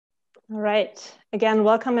All right. Again,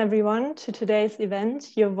 welcome everyone to today's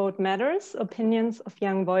event, Your Vote Matters, Opinions of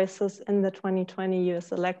Young Voices in the 2020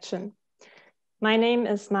 US election. My name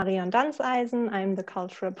is Marion Danzeisen. I'm the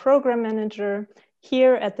Cultural Program Manager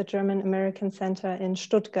here at the German American Center in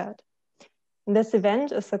Stuttgart. And this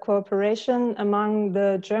event is a cooperation among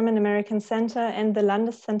the German American Center and the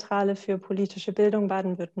Landeszentrale für politische Bildung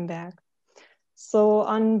Baden-Württemberg. So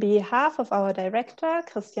on behalf of our director,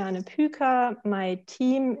 Christiane Püker, my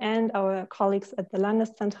team, and our colleagues at the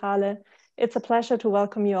Landeszentrale, it's a pleasure to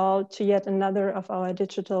welcome you all to yet another of our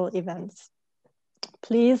digital events.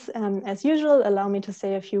 Please, as usual, allow me to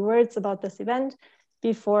say a few words about this event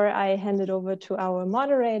before I hand it over to our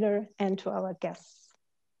moderator and to our guests.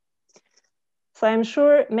 So I'm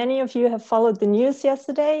sure many of you have followed the news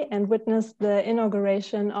yesterday and witnessed the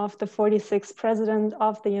inauguration of the 46th President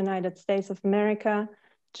of the United States of America,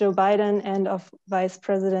 Joe Biden, and of Vice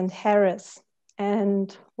President Harris.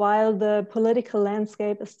 And while the political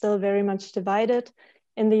landscape is still very much divided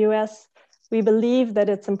in the US, we believe that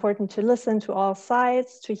it's important to listen to all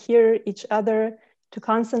sides, to hear each other, to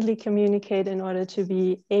constantly communicate in order to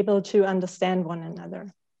be able to understand one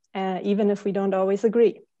another, even if we don't always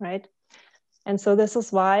agree, right? And so this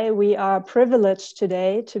is why we are privileged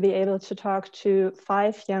today to be able to talk to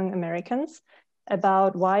 5 young Americans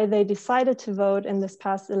about why they decided to vote in this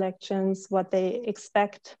past elections, what they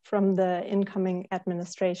expect from the incoming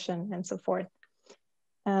administration, and so forth.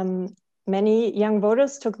 Many young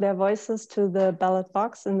voters took their voices to the ballot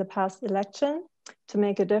box in the past election to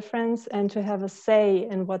make a difference and to have a say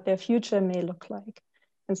in what their future may look like.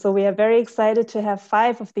 And so we are very excited to have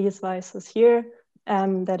 5 of these voices here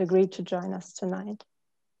that agreed to join us tonight.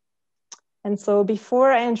 And so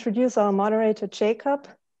before I introduce our moderator, Jacob,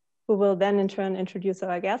 who will then in turn introduce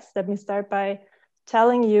our guests, let me start by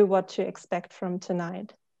telling you what to expect from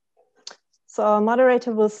tonight. So our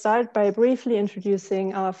moderator will start by briefly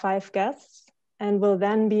introducing our 5 guests and will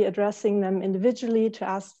then be addressing them individually to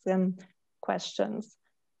ask them questions.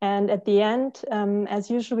 And at the end, as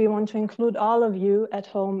usual, we want to include all of you at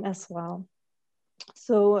home as well.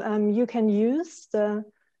 So you can use the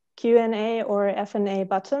Q&A or F&A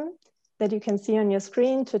button that you can see on your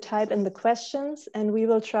screen to type in the questions, and we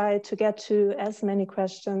will try to get to as many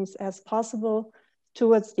questions as possible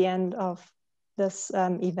towards the end of this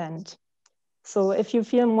event. So if you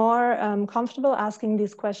feel more comfortable asking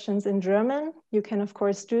these questions in German, you can of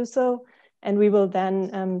course do so, and we will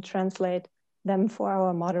then translate them for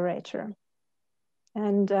our moderator.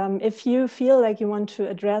 And if you feel like you want to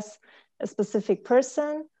address a specific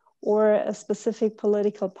person or a specific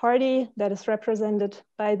political party that is represented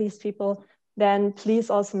by these people, then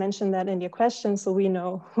please also mention that in your question so we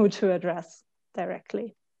know who to address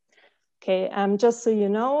directly. Okay, just so you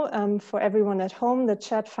know, for everyone at home, the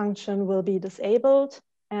chat function will be disabled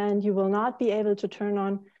and you will not be able to turn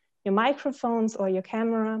on your microphones or your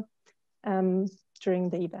camera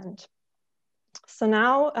during the event. So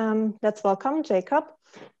now let's welcome Jacob.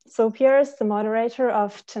 So Pierre is the moderator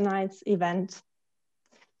of tonight's event.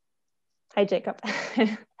 Hi, Jacob.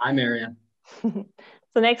 Hi, Marian. So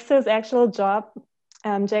next to his actual job,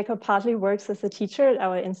 Jacob partly works as a teacher at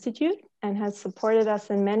our institute and has supported us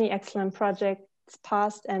in many excellent projects,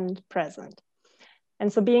 past and present.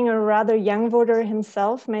 And so being a rather young voter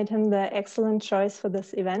himself made him the excellent choice for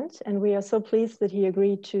this event. And we are so pleased that he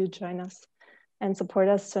agreed to join us and support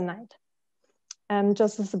us tonight.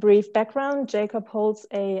 Just as a brief background, Jacob holds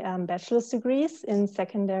a bachelor's degree in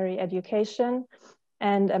secondary education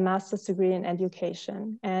and a master's degree in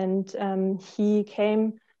education. And he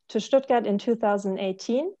came to Stuttgart in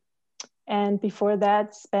 2018. And before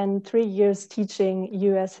that, spent 3 years teaching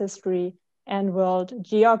US history and world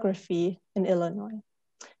geography in Illinois.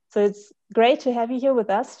 So it's great to have you here with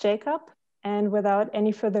us, Jacob. And without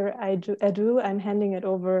any further ado, I'm handing it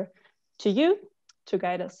over to you to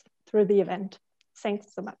guide us through the event.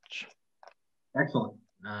 Thanks so much. Excellent.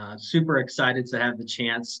 Super excited to have the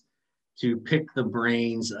chance to pick the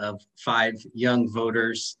brains of 5 young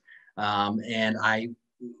voters.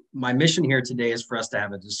 My mission here today is for us to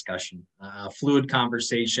have a discussion, a fluid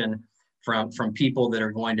conversation from people that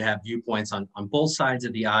are going to have viewpoints on both sides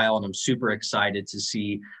of the aisle. And I'm super excited to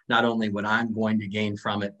see not only what I'm going to gain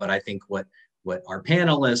from it, but I think what our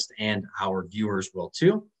panelists and our viewers will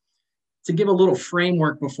too. To give a little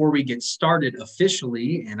framework before we get started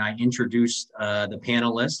officially, and I introduced the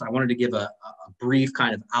panelists, I wanted to give a brief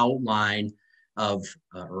kind of outline of,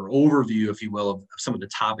 or overview, if you will, of some of the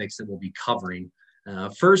topics that we'll be covering.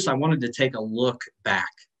 First, I wanted to take a look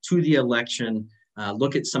back to the election,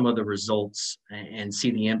 look at some of the results and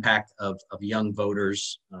see the impact of young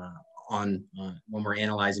voters when we're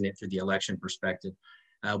analyzing it through the election perspective.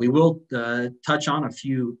 We will touch on a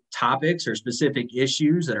few topics or specific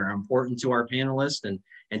issues that are important to our panelists and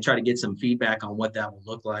try to get some feedback on what that will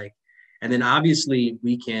look like. And then obviously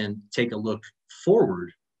we can take a look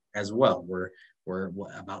forward as well. We're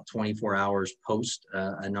about 24 hours post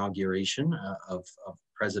inauguration of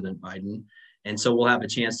President Biden. And so we'll have a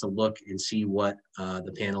chance to look and see what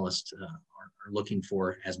the panelists are looking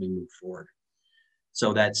for as we move forward.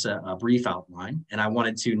 So that's a brief outline. And I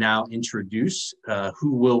wanted to now introduce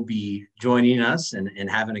who will be joining us and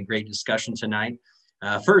having a great discussion tonight.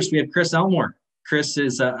 First, we have Chris Elmore. Chris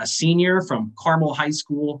is a senior from Carmel High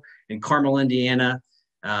School in Carmel, Indiana.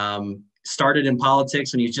 Started in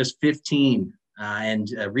politics when he was just 15 and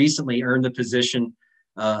recently earned the position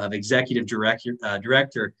of executive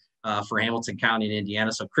director for Hamilton County in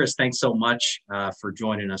Indiana. So Chris, thanks so much for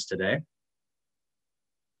joining us today.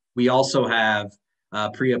 We also have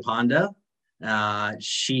Priya Panda.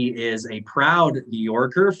 She is a proud New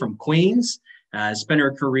Yorker from Queens, spent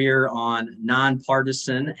her career on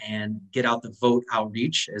nonpartisan and get out the vote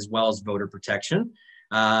outreach as well as voter protection.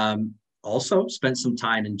 Also spent some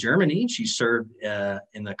time in Germany. She served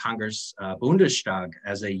in the Congress Bundestag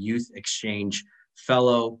as a youth exchange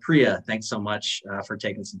fellow. Priya, thanks so much for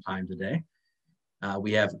taking some time today.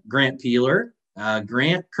 We have Grant Peeler.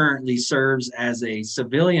 Grant currently serves as a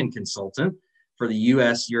civilian consultant for the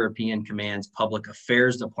U.S. European Command's Public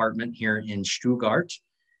Affairs Department here in Stuttgart.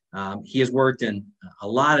 He has worked in a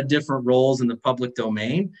lot of different roles in the public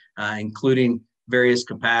domain, including various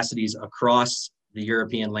capacities across the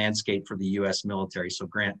European landscape for the U.S. military. So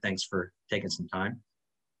Grant, thanks for taking some time.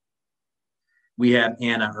 We have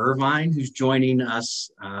Anna Irvine, who's joining us.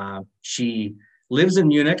 She lives in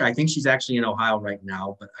Munich. I think she's actually in Ohio right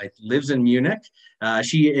now, but lives in Munich.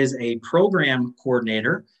 She is a program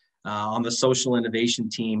coordinator on the social innovation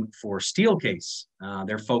team for Steelcase.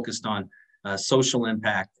 They're focused on social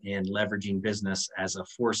impact and leveraging business as a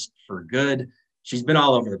force for good. She's been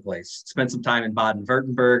all over the place. Spent some time in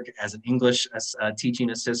Baden-Württemberg as an English teaching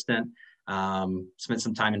assistant. Spent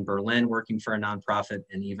some time in Berlin working for a nonprofit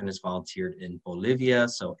and even has volunteered in Bolivia.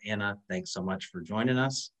 So Anna, thanks so much for joining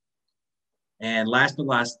us. And last but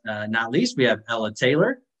not least, we have Ella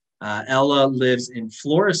Taylor. Ella lives in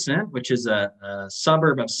Florissant, which is a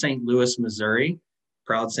suburb of St. Louis, Missouri.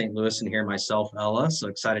 Proud St. Louis and here myself, Ella. So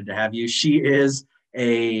excited to have you. She is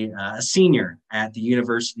a senior at the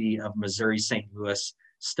University of Missouri, St. Louis,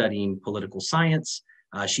 studying political science.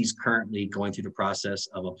 She's currently going through the process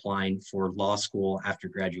of applying for law school after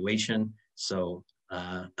graduation. So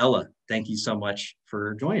Ella, thank you so much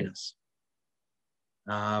for joining us.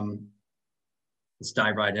 Let's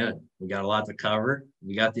dive right in. We got a lot to cover.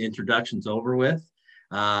 We got the introductions over with.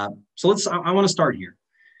 I want to start here.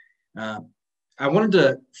 I wanted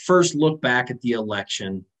to first look back at the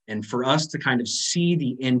election and for us to kind of see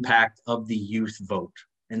the impact of the youth vote.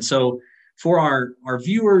 And so for our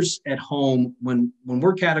viewers at home, when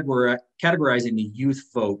we're categorizing the youth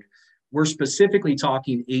vote, we're specifically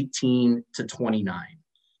talking 18 to 29.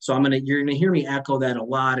 So you're gonna hear me echo that a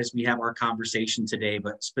lot as we have our conversation today,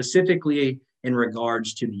 but specifically in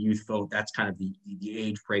regards to the youth vote, that's kind of the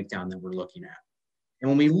age breakdown that we're looking at. And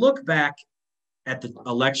when we look back at the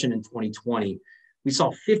election in 2020, we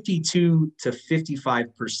saw 52 to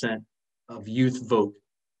 55% of youth vote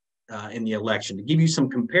in the election. To give you some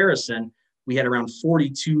comparison, we had around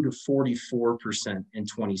 42 to 44% in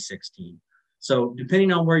 2016. So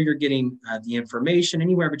depending on where you're getting the information,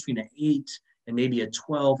 anywhere between an 8 and maybe a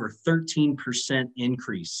 12 or 13%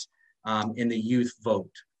 increase in the youth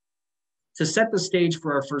vote. To set the stage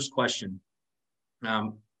for our first question,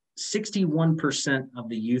 61% of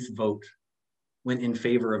the youth vote went in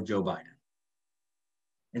favor of Joe Biden.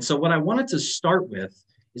 And so what I wanted to start with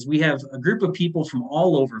is we have a group of people from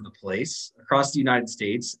all over the place across the United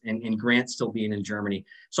States and Grant still being in Germany.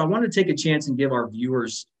 So I want to take a chance and give our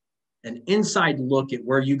viewers an inside look at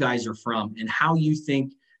where you guys are from and how you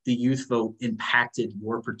think the youth vote impacted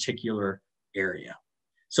your particular area.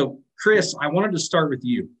 So Chris, I wanted to start with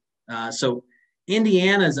you. So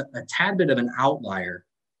Indiana is a tad bit of an outlier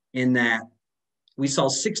in that we saw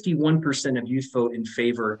 61% of youth vote in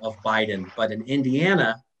favor of Biden, but in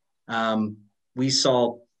Indiana, we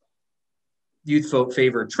saw youth vote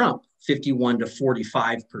favor Trump, 51 to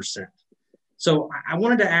 45%. So I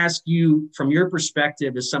wanted to ask you, from your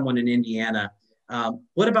perspective as someone in Indiana,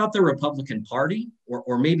 what about the Republican Party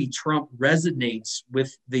or maybe Trump resonates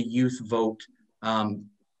with the youth vote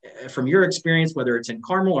from your experience, whether it's in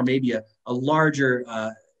Carmel or maybe a larger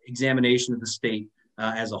examination of the state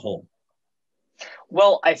as a whole?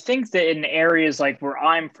 Well, I think that in areas like where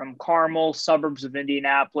I'm from, Carmel, suburbs of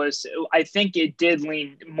Indianapolis, I think it did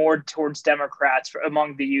lean more towards Democrats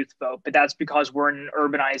among the youth vote, but that's because we're in an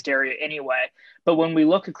urbanized area anyway. But when we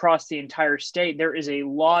look across the entire state, there is a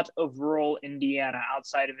lot of rural Indiana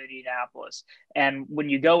outside of Indianapolis. And when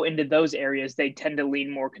you go into those areas, they tend to lean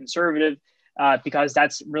more conservative. Because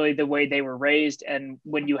that's really the way they were raised. And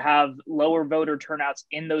when you have lower voter turnouts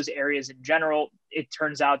in those areas in general, it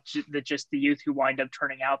turns out that just the youth who wind up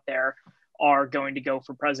turning out there are going to go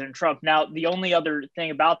for President Trump. Now, the only other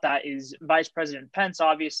thing about that is Vice President Pence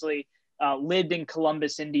obviously lived in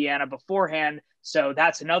Columbus, Indiana beforehand. So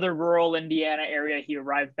that's another rural Indiana area. He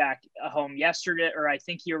arrived back home yesterday, or I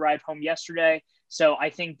think he arrived home yesterday. So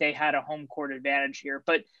I think they had a home court advantage here.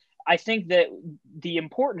 But I think that the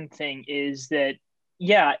important thing is that,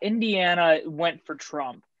 yeah, Indiana went for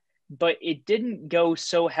Trump, but it didn't go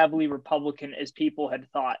so heavily Republican as people had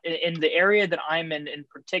thought. In the area that I'm in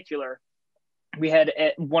particular, we had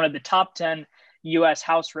one of the top 10 U.S.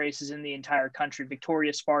 House races in the entire country,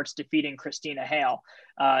 Victoria Sparks defeating Christina Hale,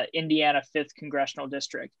 Indiana 5th Congressional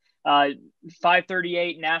District.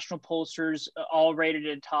 538 national pollsters all rated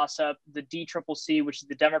a toss-up. The DCCC, which is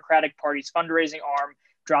the Democratic Party's fundraising arm,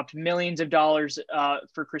 dropped millions of dollars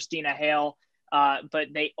for Christina Hale,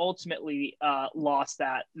 but they ultimately lost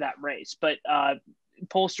that race. But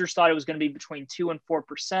pollsters thought it was going to be between 2% and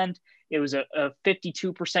 4%. It was a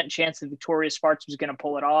 52% chance that Victoria Sparks was going to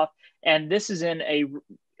pull it off. And this is in a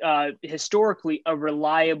historically a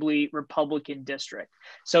reliably Republican district.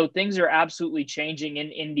 So things are absolutely changing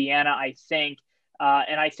in Indiana, I think.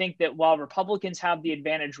 And I think that while Republicans have the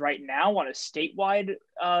advantage right now on a statewide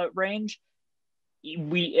range,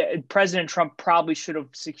 President Trump probably should have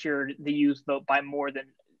secured the youth vote by more than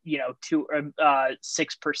 6%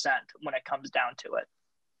 when it comes down to it.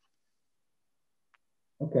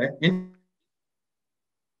 Okay.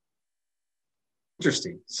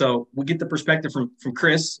 Interesting. So we get the perspective from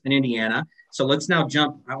Chris in Indiana. So let's now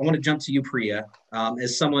jump. I want to jump to you, Priya,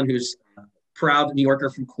 as someone who's proud New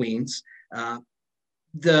Yorker from Queens.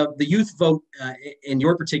 The youth vote in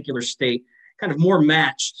your particular state kind of more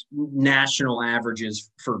matched national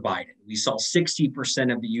averages for Biden. We saw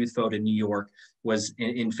 60% of the youth vote in New York was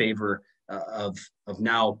in favor of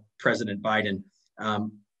now President Biden.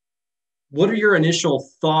 What are your initial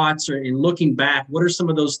thoughts, or in looking back, what are some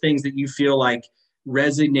of those things that you feel like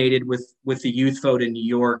resonated with the youth vote in New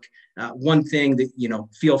York? One thing that,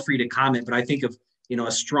 feel free to comment, but I think of,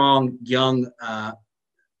 a strong young,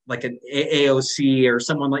 like an AOC or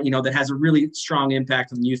someone like, that has a really strong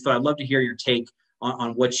impact on the youth. So I'd love to hear your take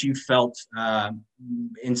on what you felt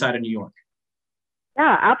inside of New York.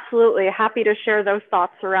 Yeah, absolutely. Happy to share those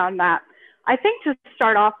thoughts around that. I think to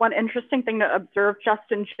start off, one interesting thing to observe just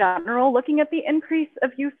in general, looking at the increase of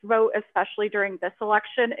youth vote, especially during this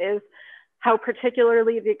election, is how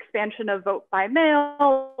particularly the expansion of vote by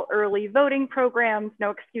mail, early voting programs, no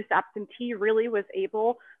excuse absentee really was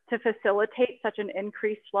able to facilitate such an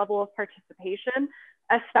increased level of participation,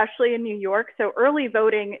 especially in New York. So early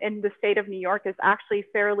voting in the state of New York is actually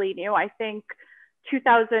fairly new. I think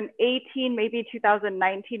 2018, maybe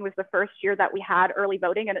 2019 was the first year that we had early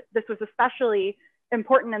voting. And this was especially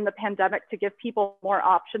important in the pandemic to give people more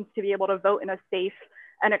options to be able to vote in a safe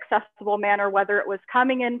and accessible manner, whether it was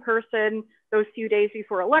coming in person those few days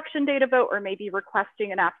before election day to vote, or maybe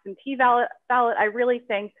requesting an absentee ballot. I really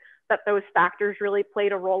think that those factors really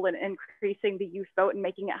played a role in increasing the youth vote and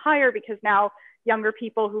making it higher, because now younger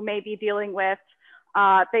people who may be dealing with,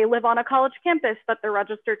 they live on a college campus, but they're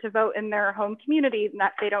registered to vote in their home community, and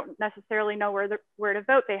that they don't necessarily know where to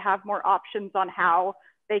vote. They have more options on how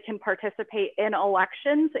they can participate in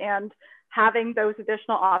elections, and having those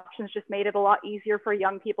additional options just made it a lot easier for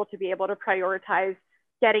young people to be able to prioritize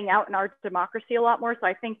getting out in our democracy a lot more. So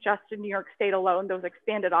I think just in New York State alone, those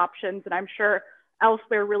expanded options, and I'm sure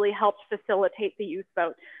elsewhere, really helped facilitate the youth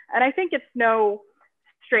vote. And I think it's no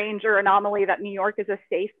strange or anomaly that New York is a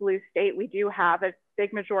safe blue state. We do have a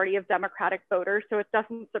big majority of Democratic voters, so it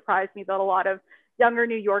doesn't surprise me that a lot of younger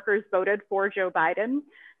New Yorkers voted for Joe Biden.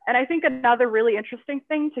 And I think another really interesting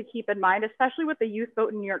thing to keep in mind, especially with the youth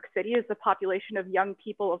vote in New York City, is the population of young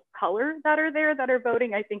people of color that are there that are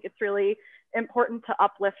voting. I think it's really important to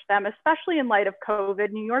uplift them, especially in light of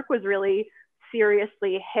COVID. New York was really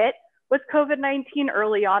seriously hit with COVID-19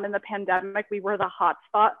 early on in the pandemic. We were the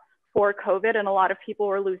hotspot for COVID, and a lot of people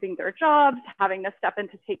were losing their jobs, having to step in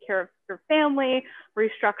to take care of their family,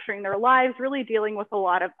 restructuring their lives, really dealing with a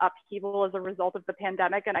lot of upheaval as a result of the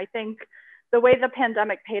pandemic. And I think the way the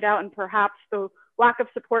pandemic paid out, and perhaps the lack of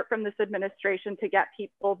support from this administration to get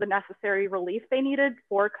people the necessary relief they needed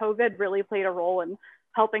for COVID, really played a role in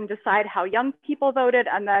helping decide how young people voted.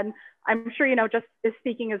 And then I'm sure, just as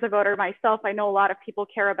speaking as a voter myself, I know a lot of people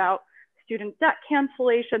care about student debt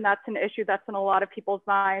cancellation. That's an issue that's in a lot of people's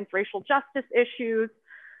minds, racial justice issues.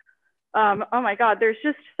 Oh my God, there's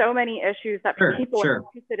just so many issues that people are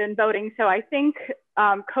interested in voting. So I think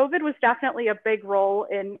COVID was definitely a big role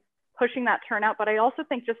in pushing that turnout, but I also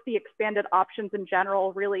think just the expanded options in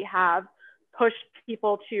general really have pushed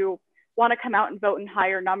people to want to come out and vote in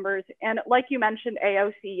higher numbers. And like you mentioned,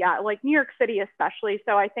 AOC, yeah, like New York City especially.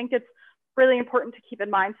 So I think it's really important to keep in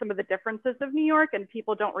mind some of the differences of New York, and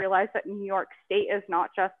people don't realize that New York State is not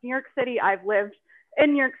just New York City. I've lived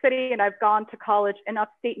in New York City and I've gone to college in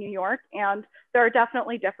upstate New York, and there are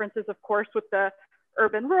definitely differences, of course, with the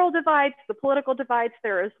urban-rural divides, the political divides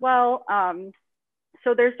there as well.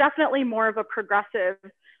 So there's definitely more of a progressive,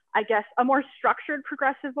 I guess, a more structured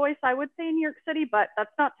progressive voice, I would say, in New York City, but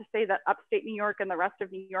that's not to say that upstate New York and the rest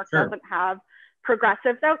of New York doesn't have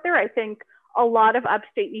progressives out there. I think a lot of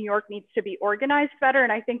upstate New York needs to be organized better,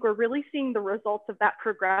 and I think we're really seeing the results of that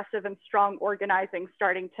progressive and strong organizing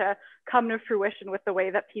starting to come to fruition with the way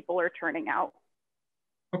that people are turning out.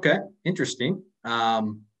 Okay, interesting.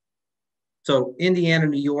 So Indiana,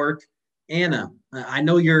 New York. Anna, I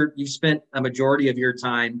know you spent a majority of your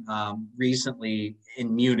time recently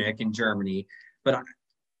in Munich in Germany, but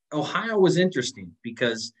Ohio was interesting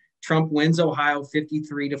because Trump wins Ohio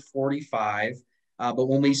 53-45. But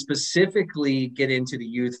when we specifically get into the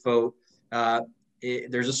youth vote,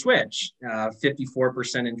 there's a switch,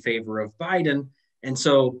 54% in favor of Biden. And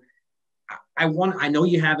so I know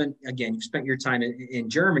you haven't, again, you've spent your time in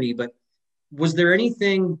Germany, but was there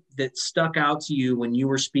anything that stuck out to you when you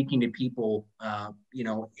were speaking to people,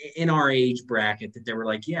 in our age bracket, that they were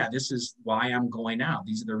like, yeah, this is why I'm going out.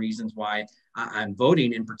 These are the reasons why I'm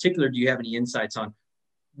voting. In particular, do you have any insights on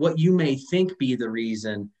what you may think be the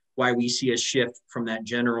reason why we see a shift from that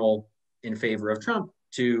general in favor of Trump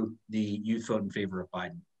to the youth vote in favor of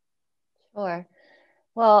Biden? Sure.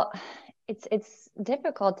 Well, it's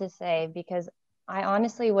difficult to say because I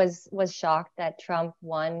honestly was shocked that Trump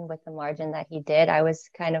won with the margin that he did. I was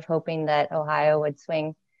kind of hoping that Ohio would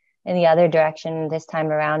swing in the other direction this time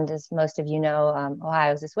around. As most of you know,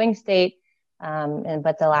 Ohio is a swing state,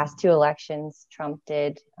 but the last two elections, Trump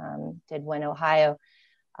did win Ohio.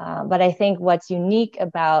 But I think what's unique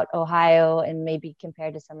about Ohio, and maybe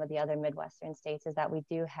compared to some of the other Midwestern states, is that we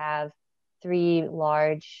do have three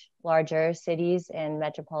larger cities and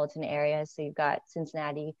metropolitan areas. So you've got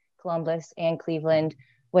Cincinnati, Columbus, and Cleveland,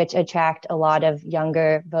 which attract a lot of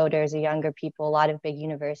younger voters or younger people, a lot of big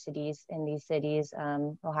universities in these cities,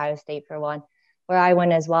 Ohio State for one, where I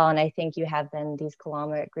went as well. And I think you have then these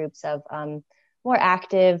conglomerate groups of more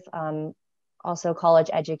active, also college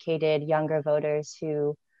educated younger voters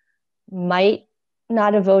who might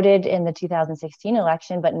not have voted in the 2016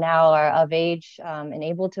 election, but now are of age and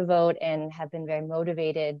able to vote and have been very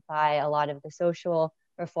motivated by a lot of the social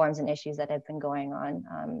reforms and issues that have been going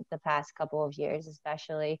on the past couple of years,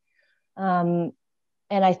 especially. And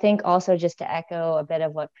I think also, just to echo a bit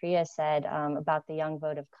of what Priya said about the young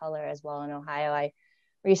vote of color as well in Ohio, I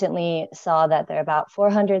recently saw that there are about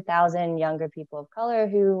 400,000 younger people of color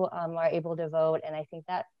who are able to vote. And I think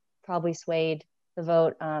that probably swayed the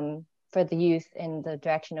vote for the youth in the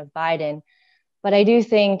direction of Biden. But I do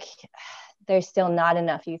think there's still not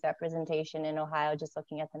enough youth representation in Ohio, just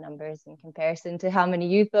looking at the numbers in comparison to how many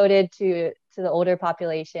youth voted to the older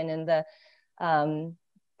population and the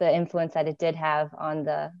influence that it did have on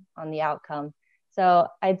the outcome. So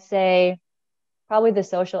I'd say probably the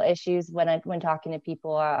social issues when talking to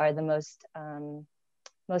people are the most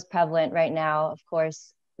prevalent right now. Of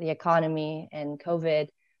course, the economy and COVID,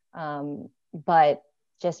 but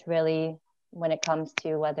just really when it comes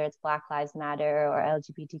to whether it's Black Lives Matter or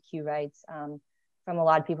LGBTQ rights, from a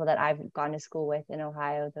lot of people that I've gone to school with in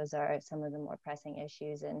Ohio, those are some of the more pressing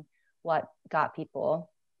issues and what got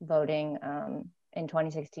people voting in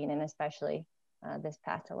 2016 and especially this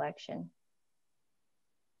past election.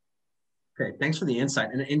 Okay, thanks for the insight.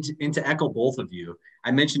 And to echo both of you,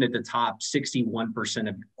 I mentioned at the top, 61%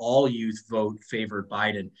 of all youth vote favored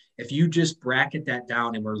Biden. If you just bracket that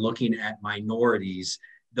down and we're looking at minorities,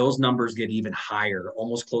 those numbers get even higher,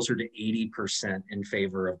 almost closer to 80% in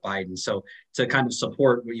favor of Biden. So to kind of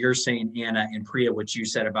support what you're saying, Anna and Priya, what you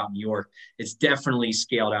said about New York, it's definitely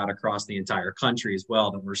scaled out across the entire country as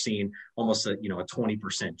well, that we're seeing almost a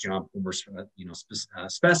 20% jump when we're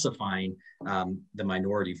specifying the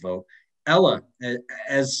minority vote. Ella,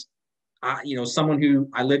 as someone who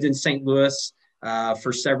I lived in St. Louis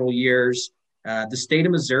for several years, the state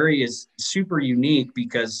of Missouri is super unique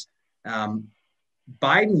because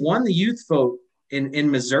Biden won the youth vote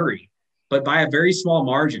in Missouri, but by a very small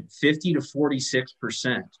margin, 50 to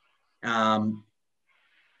 46%. And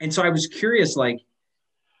so I was curious, like,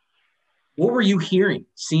 what were you hearing,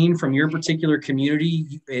 seeing from your particular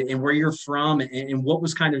community and where you're from, and what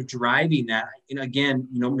was kind of driving that? And again,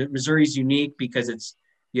 Missouri's unique because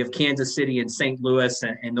you have Kansas City and St. Louis,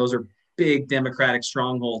 and those are big Democratic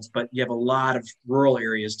strongholds, but you have a lot of rural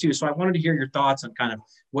areas too. So I wanted to hear your thoughts on kind of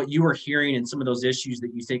what you were hearing and some of those issues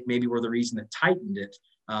that you think maybe were the reason that tightened it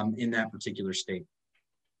in that particular state.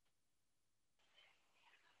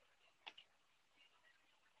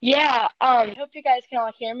 Yeah, hope you guys can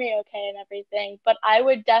all hear me okay and everything, but I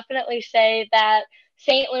would definitely say that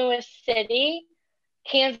St. Louis City,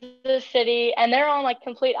 Kansas City, and they're on like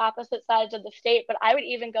complete opposite sides of the state, but I would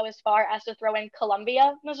even go as far as to throw in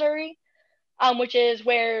Columbia, Missouri, which is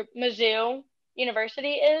where Mizzou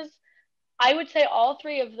University is. I would say all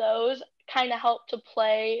three of those kind of helped to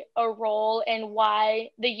play a role in why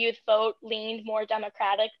the youth vote leaned more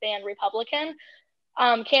Democratic than Republican.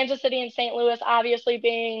 Kansas City and St. Louis obviously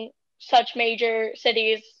being such major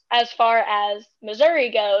cities as far as Missouri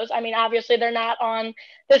goes. I mean, obviously they're not on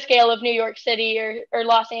the scale of New York City or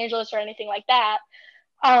Los Angeles or anything like that.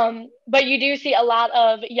 But you do see a lot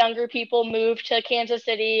of younger people move to Kansas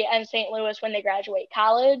City and St. Louis when they graduate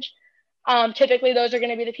college. Typically those are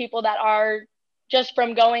going to be the people that are just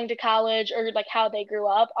from going to college or like how they grew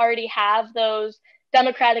up already have those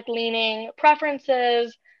Democratic leaning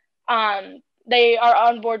preferences. They are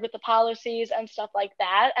on board with the policies and stuff like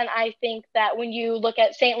that. And I think that when you look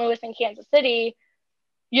at St. Louis and Kansas City,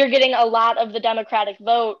 you're getting a lot of the Democratic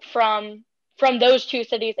vote from those two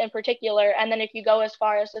cities in particular. And then if you go as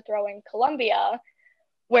far as to throw in Columbia,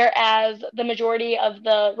 whereas the majority of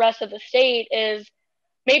the rest of the state is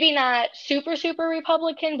maybe not super, super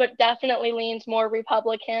Republican, but definitely leans more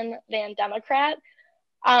Republican than Democrat.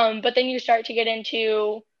 But then you start to get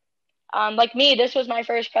into like me, this was my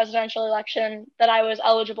first presidential election that I was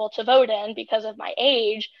eligible to vote in because of my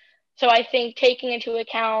age. So I think taking into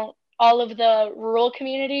account all of the rural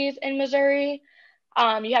communities in Missouri,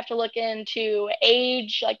 you have to look into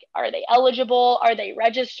age, like, are they eligible? Are they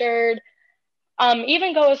registered?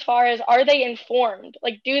 Even go as far as, are they informed?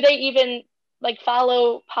 Like, do they even like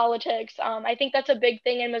follow politics? I think that's a big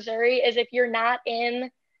thing in Missouri is if you're not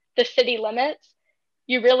in the city limits,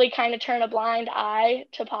 you really kind of turn a blind eye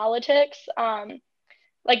to politics.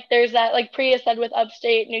 Like there's that, like Priya said with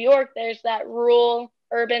upstate New York, there's that rural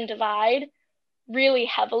urban divide really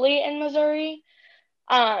heavily in Missouri.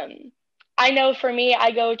 I know for me,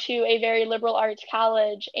 I go to a very liberal arts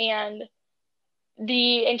college, and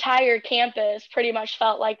the entire campus pretty much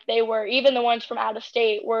felt like they were, even the ones from out of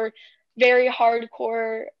state, were very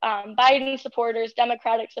hardcore Biden supporters,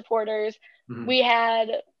 Democratic supporters. Mm-hmm. We had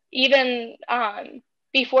even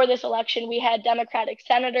before this election, we had Democratic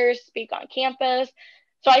senators speak on campus.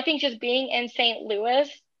 So I think just being in St. Louis,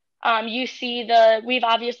 you see we've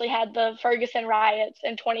obviously had the Ferguson riots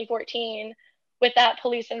in 2014 with that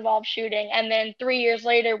police-involved shooting. And then 3 years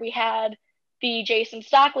later, we had the Jason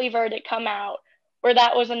Stockley verdict come out, where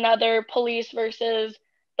that was another police versus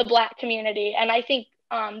the Black community. And I think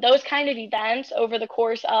those kind of events over the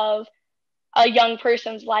course of a young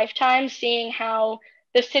person's lifetime, seeing how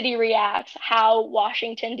the city reacts, how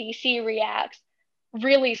Washington, D.C. reacts,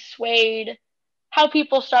 really swayed how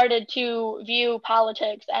people started to view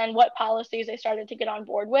politics and what policies they started to get on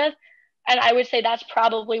board with. And I would say that's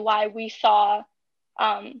probably why we saw,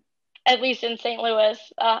 at least in St. Louis,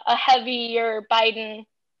 a heavier Biden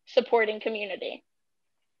supporting community.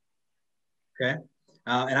 Okay.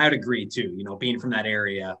 And I would agree too, being from that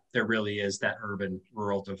area, there really is that urban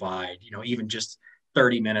rural divide, even just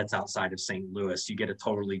 30 minutes outside of St. Louis, you get a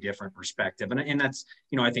totally different perspective. And that's,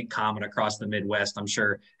 I think common across the Midwest. I'm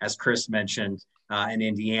sure, as Chris mentioned, in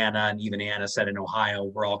Indiana, and even Anna said in Ohio,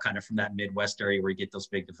 we're all kind of from that Midwest area where you get those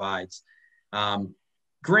big divides.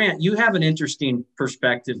 Grant, you have an interesting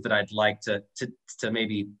perspective that I'd like to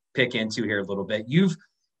maybe pick into here a little bit. You've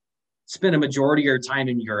spent a majority of your time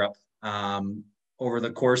in Europe over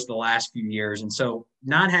the course of the last few years. And so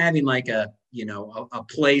not having like a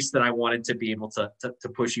place that I wanted to be able to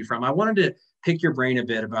push you from, I wanted to pick your brain a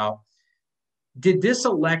bit about, did this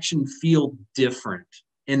election feel different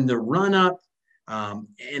in the run up?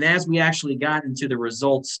 And as we actually got into the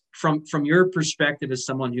results from your perspective as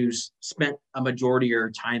someone who's spent a majority of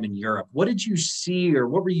your time in Europe, what did you see, or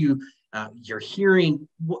what were you're hearing?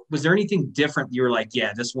 Was there anything different you were like,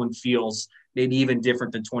 yeah, this one feels maybe even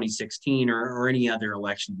different than 2016 or any other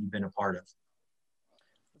election you've been a part of?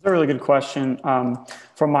 That's a really good question.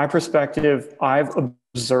 From my perspective, I've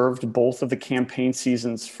observed both of the campaign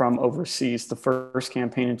seasons from overseas. The first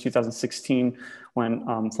campaign in 2016, when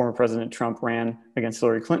former President Trump ran against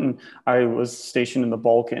Hillary Clinton, I was stationed in the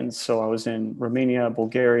Balkans. So I was in Romania,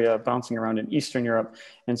 Bulgaria, bouncing around in Eastern Europe.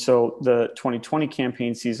 And so the 2020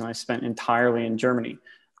 campaign season, I spent entirely in Germany.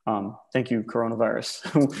 Thank you,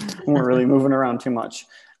 coronavirus. We weren't really moving around too much.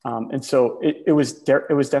 And so it was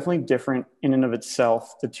definitely different in and of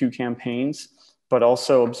itself, the two campaigns, but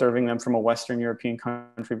also observing them from a Western European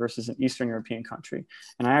country versus an Eastern European country.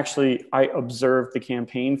 And I observed the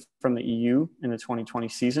campaign from the EU in the 2020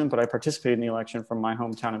 season, but I participated in the election from my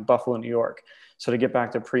hometown in Buffalo, New York. So to get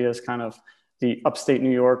back to Priya's kind of the upstate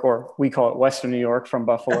New York, or we call it Western New York from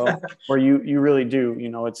Buffalo, where you really do,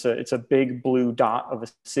 it's a big blue dot of a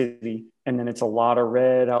city, and then it's a lot of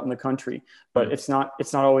red out in the country. But it's not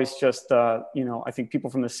always just, I think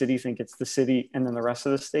people from the city think it's the city and then the rest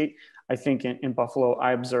of the state. I think in Buffalo,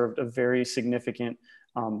 I observed a very significant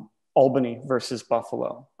Albany versus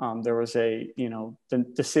Buffalo. There was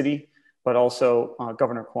the city, but also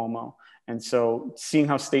Governor Cuomo. And so seeing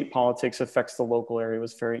how state politics affects the local area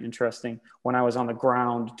was very interesting when I was on the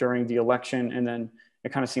ground during the election. And then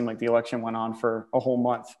it kind of seemed like the election went on for a whole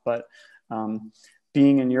month. But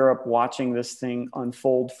being in Europe, watching this thing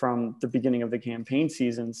unfold from the beginning of the campaign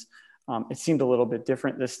seasons, it seemed a little bit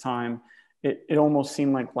different this time. It almost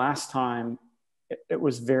seemed like last time it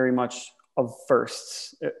was very much of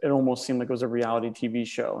firsts. It almost seemed like it was a reality TV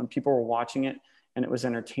show and people were watching it and it was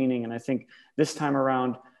entertaining. And I think this time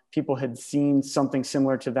around, people had seen something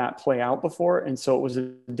similar to that play out before. And so it was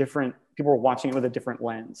people were watching it with a different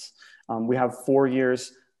lens. We have 4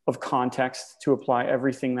 years of context to apply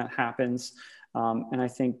everything that happens. And I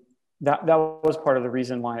think that was part of the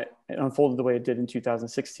reason why it unfolded the way it did in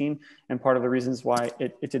 2016, and part of the reasons why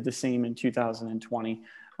it did the same in 2020.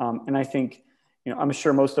 And I think, I'm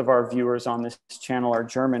sure most of our viewers on this channel are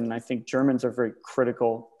German, and I think Germans are very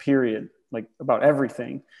critical, period, like about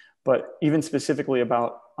everything, but even specifically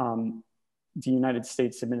about the United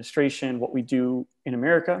States administration, what we do in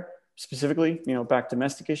America, specifically, back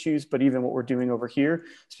domestic issues, but even what we're doing over here,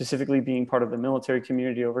 specifically being part of the military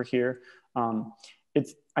community over here.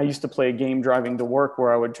 I used to play a game driving to work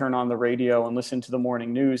where I would turn on the radio and listen to the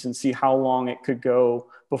morning news and see how long it could go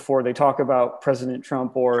before they talk about President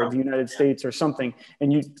Trump or the United States or something.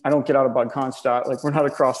 And I don't get out of Bad Cannstatt, like we're not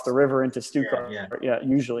across the river into Stuttgart yet,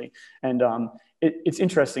 usually. And it's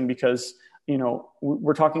interesting because,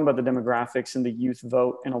 we're talking about the demographics and the youth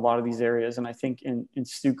vote in a lot of these areas. And I think in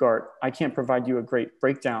Stuttgart, I can't provide you a great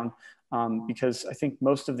breakdown because I think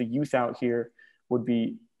most of the youth out here would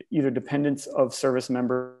be either dependents of service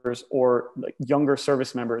members or like younger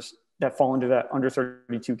service members that fall into that under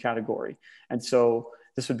 32 category. And so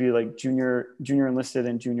this would be like junior enlisted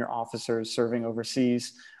and junior officers serving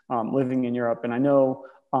overseas, living in Europe. And I know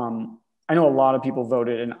a lot of people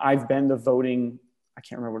voted, and I've been the voting, I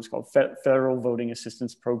can't remember what it's called, Federal Voting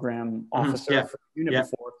Assistance Program officer for the unit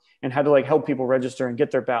before, and had to like help people register and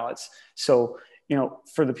get their ballots. So,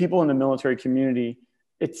 for the people in the military community,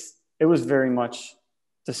 it was very much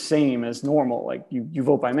the same as normal, like you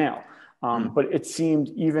vote by mail. But it seemed,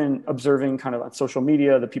 even observing kind of on social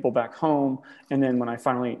media, the people back home. And then when I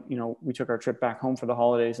finally, we took our trip back home for the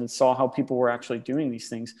holidays and saw how people were actually doing these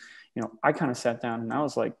things, I kind of sat down and I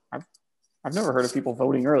was like, I've never heard of people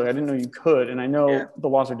voting early. I didn't know you could. And I know the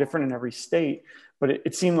laws are different in every state, but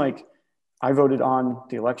it seemed like I voted on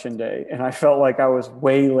the election day and I felt like I was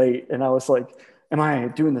way late. And I was like, am I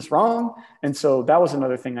doing this wrong? And so that was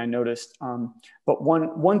another thing I noticed. But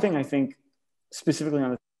one thing I think specifically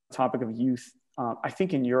on the topic of youth, I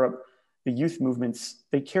think in Europe, the youth movements,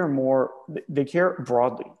 they care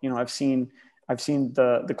broadly. I've seen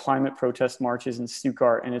the climate protest marches in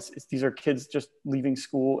Stuttgart, and these are kids just leaving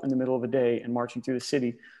school in the middle of a day and marching through the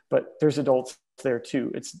city, but there's adults there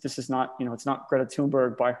too. This is not, it's not Greta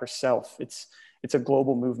Thunberg by herself. It's a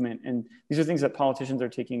global movement. And these are things that politicians are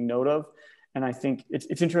taking note of. And I think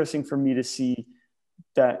it's interesting for me to see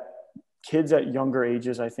that kids at younger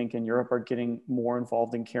ages, I think in Europe, are getting more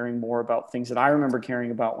involved and caring more about things that I remember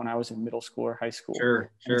caring about when I was in middle school or high school.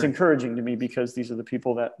 Sure. It's encouraging to me because these are the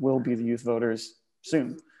people that will be the youth voters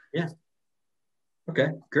soon. Yeah. Okay,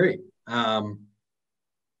 great.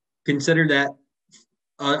 Consider that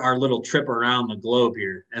our little trip around the globe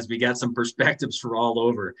here, as we got some perspectives for all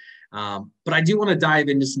over. But I do want to dive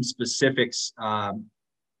into some specifics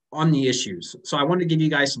on the issues. So I want to give you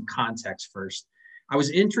guys some context first. I was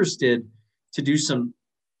interested to do some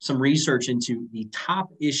research into the top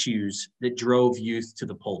issues that drove youth to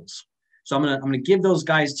the polls. So I'm gonna give those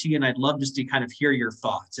guys to you, and I'd love just to kind of hear your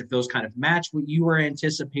thoughts, if those kind of match what you were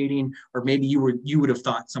anticipating, or maybe you would have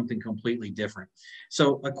thought something completely different.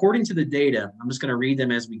 So according to the data, I'm just going to read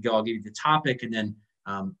them as we go. I'll give you the topic, and then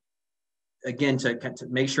again, to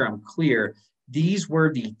make sure I'm clear, these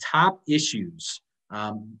were the top issues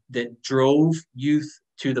that drove youth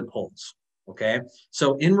to the polls. Okay,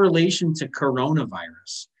 so in relation to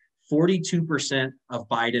coronavirus, 42% of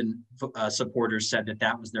Biden supporters said that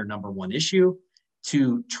that was their number one issue,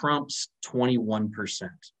 to Trump's 21%.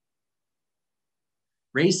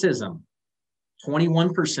 Racism,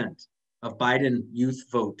 21% of Biden youth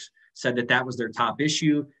vote said that that was their top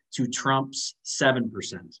issue, to Trump's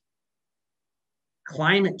 7%.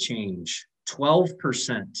 Climate change,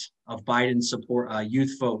 12% of Biden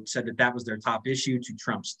youth vote said that that was their top issue, to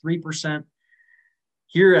Trump's 3%.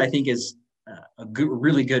 Here, I think, is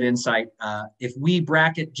really good insight. If we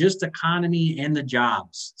bracket just economy and the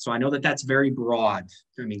jobs, so I know that that's very broad.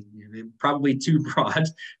 I mean, probably too broad,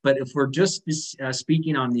 but if we're just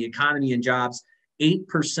speaking on the economy and jobs,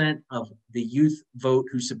 8% of the youth vote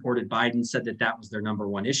who supported Biden said that that was their number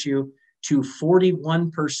one issue, to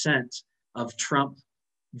 41% of Trump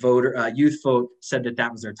youth vote said that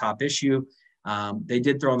that was their top issue. They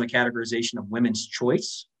did throw in the categorization of women's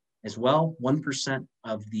choice as well. 1%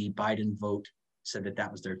 of the Biden vote said that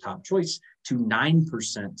that was their top choice, to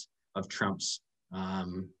 9% of Trump's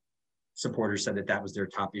supporters said that that was their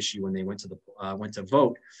top issue when they went to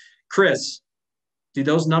vote. Chris, do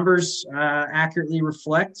those numbers accurately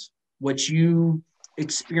reflect what you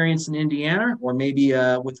experienced in Indiana, or maybe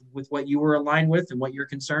with what you were aligned with and what your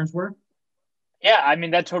concerns were? Yeah, I mean,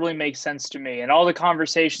 that totally makes sense to me. And all the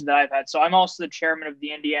conversations that I've had. So I'm also the chairman of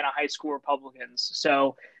the Indiana High School Republicans.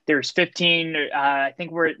 So there's 15, I think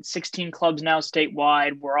we're at 16 clubs now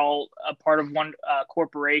statewide. We're all a part of one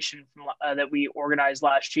corporation that we organized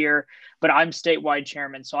last year, but I'm statewide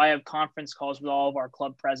chairman. So I have conference calls with all of our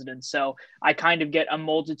club presidents. So I kind of get a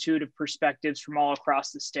multitude of perspectives from all across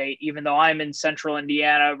the state, even though I'm in central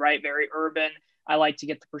Indiana, right? Very urban. I like to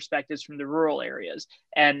get the perspectives from the rural areas.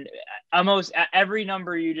 And almost every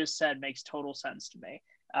number you just said makes total sense to me.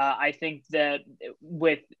 I think that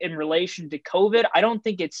in relation to COVID, I don't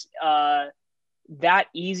think it's that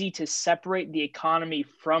easy to separate the economy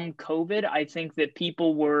from COVID. I think that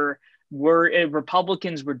people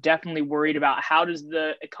Republicans were definitely worried about how does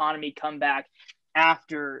the economy come back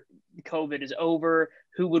after COVID is over?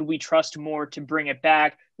 Who would we trust more to bring it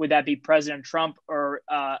back? Would that be President Trump or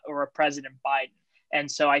a President Biden? And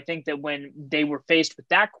so I think that when they were faced with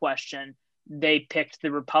that question, they picked the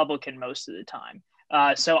Republican most of the time.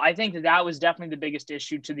 So I think that was definitely the biggest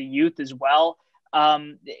issue to the youth as well.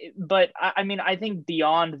 But I mean, I think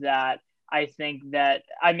beyond that, I think that,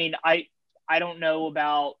 I mean, I don't know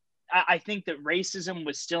about, I think that racism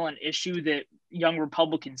was still an issue that young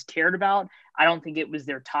Republicans cared about. I don't think it was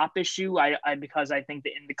their top issue. Because I think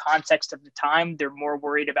that in the context of the time, they're more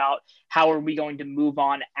worried about how are we going to move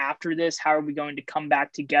on after this? How are we going to come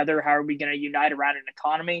back together? How are we going to unite around an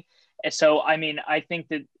economy? And so, I mean, I think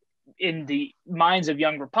that in the minds of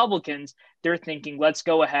young Republicans, they're thinking, let's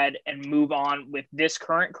go ahead and move on with this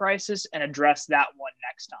current crisis and address that one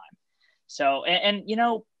next time. So, and you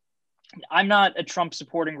know, I'm not a Trump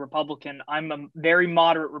supporting Republican. I'm a very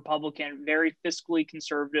moderate Republican, very fiscally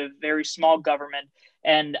conservative, very small government.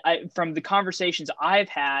 And from the conversations I've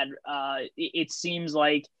had, it seems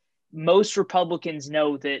like most Republicans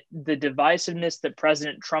know that the divisiveness that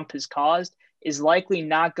President Trump has caused is likely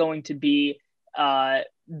not going to be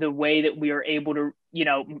the way that we are able to, you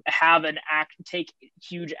know, take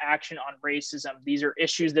huge action on racism. These are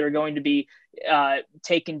issues that are going to be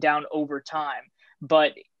taken down over time.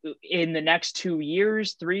 But in the next 2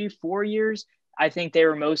 years, 3, 4 years, I think they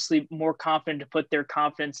were mostly more confident to put their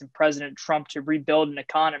confidence in President Trump to rebuild an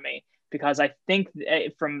economy, because I think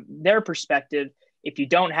from their perspective, if you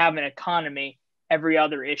don't have an economy, every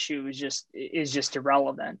other issue is just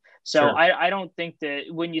irrelevant. So sure. I don't think that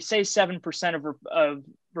when you say 7% of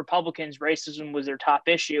Republicans, racism was their top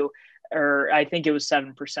issue, or I think it was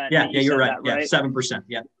 7%. Yeah, you're right. Yeah, 7%.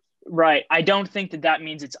 Yeah. Right. I don't think that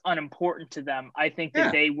means it's unimportant to them. I think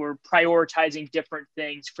that they were prioritizing different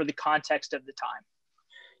things for the context of the time.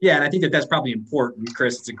 Yeah, and I think that's probably important,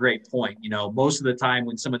 Chris. It's a great point. You know, most of the time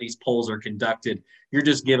when some of these polls are conducted, you're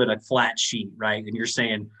just given a flat sheet, right? And you're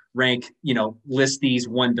saying rank, you know, list these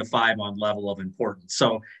 1 to 5 on level of importance.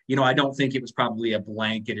 So, you know, I don't think it was probably a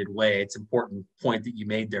blanketed way. It's an important point that you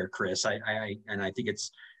made there, Chris. I think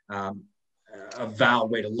it's a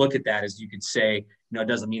valid way to look at that, is you could say, you know, it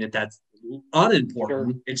doesn't mean that that's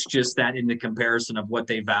unimportant. Sure. It's just that in the comparison of what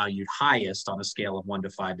they valued highest on a scale of 1 to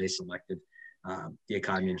 5, they selected the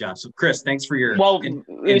economy and jobs. So Chris, thanks for your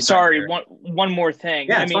sorry, one more thing.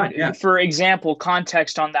 Yeah, I mean, fine. Yeah. For example,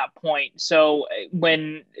 context on that point. So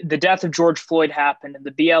when the death of George Floyd happened and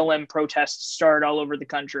the BLM protests started all over the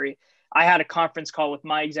country, I had a conference call with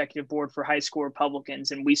my executive board for high school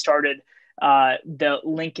Republicans, and we started the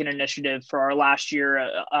Lincoln Initiative for our last year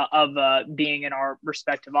of being in our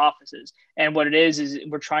respective offices. And what it is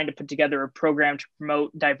we're trying to put together a program to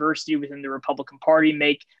promote diversity within the Republican Party,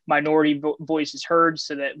 make minority voices heard,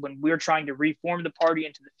 so that when we're trying to reform the party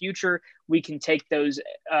into the future, we can take those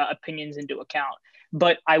opinions into account.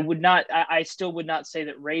 But I still would not say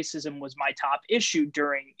that racism was my top issue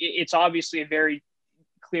during. It's obviously a very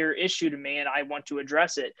clear issue to me and I want to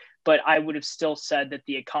address it, but I would have still said that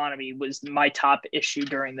the economy was my top issue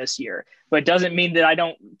during this year. But it doesn't mean that I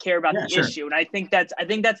don't care about the issue. And I think that's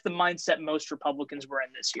the mindset most Republicans were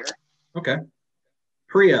in this year. Okay.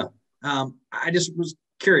 Priya, I just was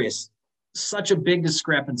curious, such a big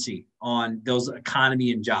discrepancy on those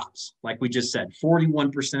economy and jobs. Like we just said,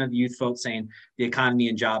 41% of the youth vote saying the economy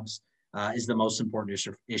and jobs is the most important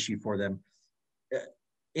issue for them.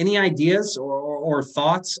 Any ideas or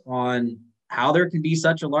thoughts on how there can be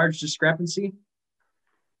such a large discrepancy?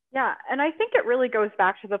 Yeah, and I think it really goes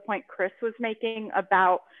back to the point Chris was making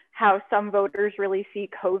about how some voters really see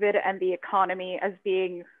COVID and the economy as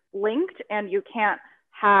being linked, and you can't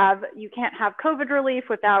have COVID relief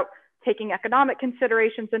without taking economic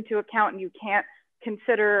considerations into account, and you can't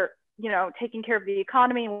consider, taking care of the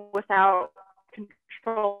economy without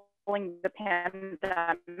controlling the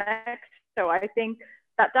pandemic. So I think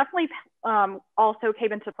that definitely also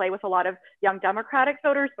came into play with a lot of young Democratic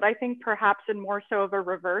voters, but I think perhaps in more so of a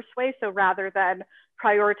reverse way. So rather than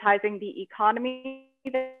prioritizing the economy,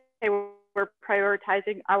 they were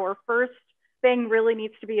prioritizing our first thing really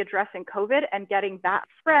needs to be addressing COVID and getting that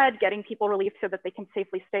spread, getting people relief so that they can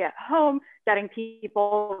safely stay at home, getting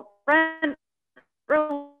people rent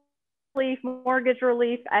relief, mortgage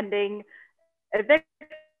relief, ending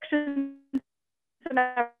evictions and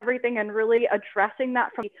everything, and really addressing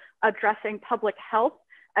that from addressing public health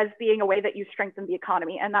as being a way that you strengthen the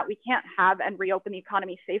economy, and that we can't have and reopen the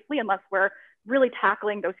economy safely unless we're really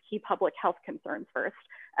tackling those key public health concerns first.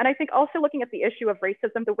 And I think also looking at the issue of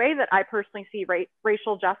racism, the way that I personally see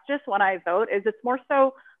racial justice when I vote is it's more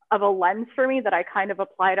so of a lens for me that I kind of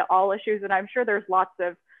apply to all issues. And I'm sure there's lots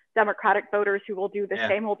of Democratic voters who will do the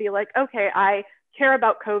same, will be like, okay, I care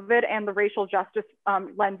about COVID and the racial justice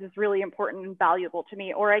lens is really important and valuable to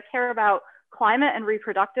me. Or I care about climate and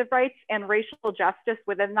reproductive rights, and racial justice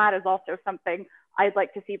within that is also something I'd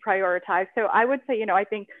like to see prioritized. So I would say, I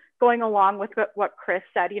think going along with what Chris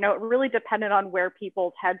said, it really depended on where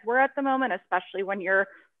people's heads were at the moment, especially when you're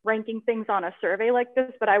ranking things on a survey like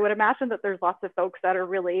this. But I would imagine that there's lots of folks that are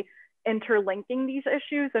really interlinking these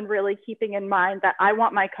issues and really keeping in mind that I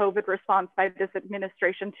want my COVID response by this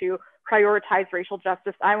administration to prioritize racial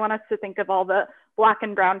justice. I want us to think of all the Black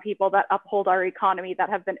and brown people that uphold our economy that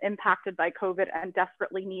have been impacted by COVID and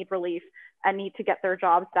desperately need relief and need to get their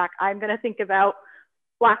jobs back. I'm going to think about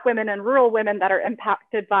Black women and rural women that are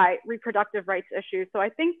impacted by reproductive rights issues. So I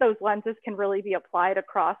think those lenses can really be applied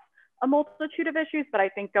across a multitude of issues. But I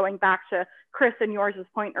think going back to Chris and yours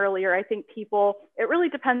point earlier, I think it really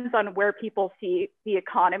depends on where people see the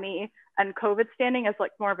economy and COVID standing as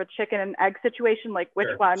like more of a chicken and egg situation, like which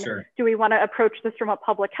do we want to approach this from a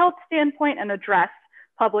public health standpoint and address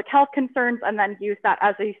public health concerns and then use that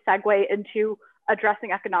as a segue into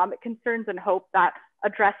addressing economic concerns and hope that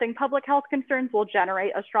addressing public health concerns will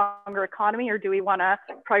generate a stronger economy, or do we want to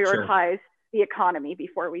prioritize the economy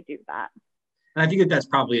before we do that? And I think that's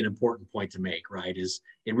probably an important point to make, right? Is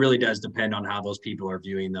it really does depend on how those people are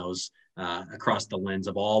viewing those across the lens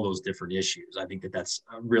of all those different issues. I think that's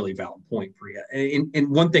a really valid point for you. And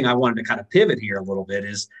one thing I wanted to kind of pivot here a little bit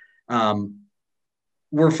is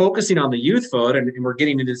we're focusing on the youth vote and we're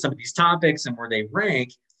getting into some of these topics and where they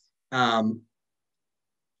rank. I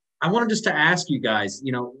wanted just to ask you guys,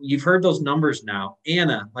 you've heard those numbers now.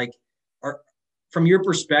 Anna, from your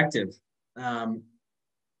perspective, are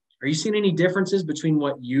you seeing any differences between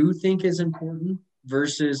what you think is important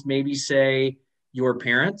versus maybe, say, your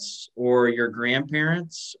parents or your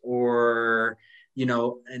grandparents or,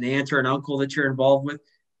 an aunt or an uncle that you're involved with?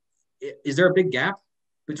 Is there a big gap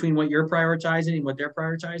between what you're prioritizing and what they're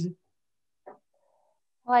prioritizing?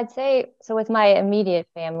 Well, I'd say, so with my immediate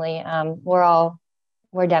family,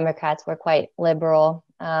 we're Democrats, we're quite liberal.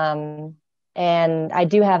 And I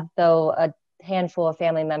do have, though, a handful of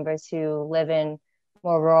family members who live in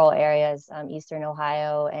more rural areas, Eastern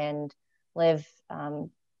Ohio, and live on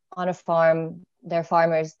a farm they're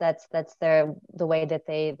farmers. That's the way that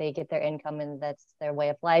they get their income, and that's their way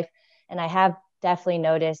of life. And I have definitely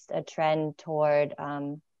noticed a trend toward,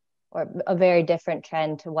 or a very different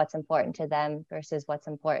trend to what's important to them versus what's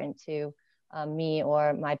important to me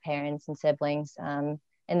or my parents and siblings. And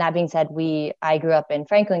that being said, I grew up in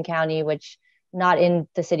Franklin County, which not in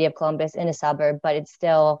the city of Columbus, in a suburb, but it's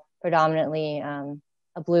still predominantly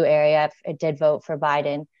a blue area. It did vote for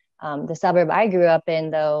Biden. The suburb I grew up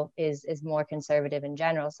in, though, is more conservative in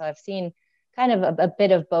general. So I've seen kind of a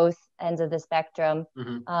bit of both ends of the spectrum.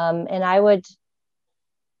 And I would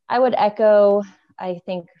echo, I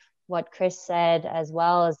think, what Chris said, as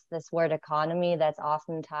well as this word economy that's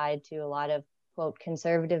often tied to a lot of, quote,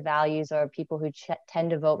 conservative values or people who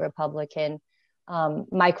tend to vote Republican.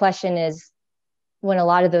 My question is, when a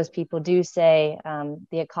lot of those people do say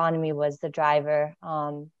the economy was the driver,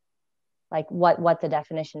 like what the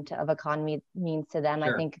definition of economy means to them.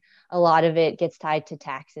 Sure. I think a lot of it gets tied to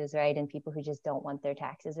taxes, right? And people who just don't want their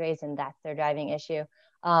taxes raised, and that's their driving issue.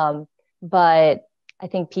 But I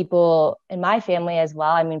think people in my family as well,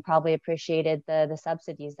 I mean, probably appreciated the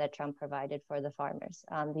subsidies that Trump provided for the farmers,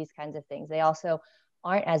 these kinds of things. They also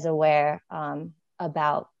aren't as aware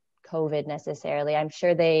about COVID necessarily. I'm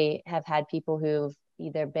sure they have had people who've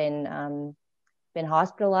either been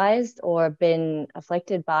hospitalized or been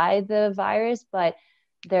afflicted by the virus, but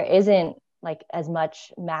there isn't like as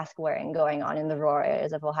much mask wearing going on in the rural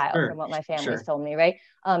areas of Ohio, sure, from what my family's told me, right?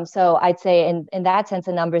 So I'd say in that sense,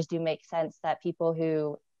 the numbers do make sense that people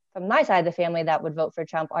who, from my side of the family, that would vote for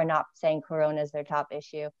Trump are not saying Corona is their top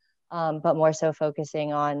issue, but more so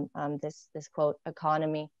focusing on this quote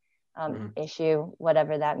economy issue,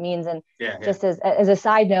 whatever that means. And just as a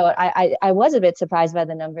side note, I was a bit surprised by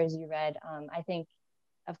the numbers you read. I think,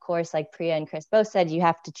 of course, like Priya and Chris both said, you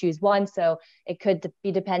have to choose one. So it could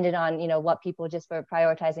be dependent on, what people just were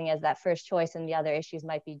prioritizing as that first choice, and the other issues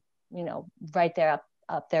might be, right there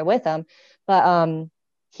up there with them. But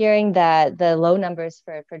hearing that the low numbers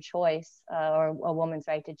for choice or a woman's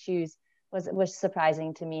right to choose was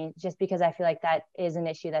surprising to me, just because I feel like that is an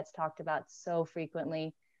issue that's talked about so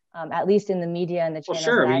frequently, at least in the media and the channels.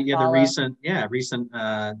 Well, sure. The recent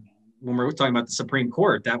when we're talking about the Supreme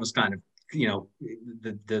Court, that was kind of,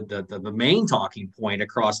 the main talking point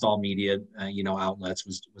across all media, outlets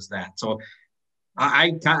was that. So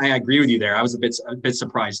I agree with you there. I was a bit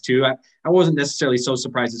surprised too. I wasn't necessarily so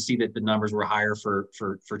surprised to see that the numbers were higher for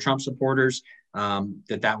Trump supporters,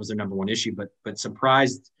 that was their number one issue, but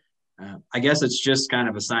surprised. I guess it's just kind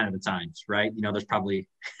of a sign of the times, right? There's probably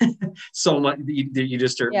so much you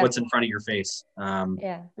just are what's in front of your face,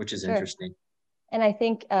 which is interesting. And I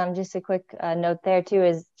think just a quick note there too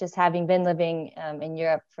is just having been living in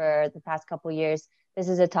Europe for the past couple of years, this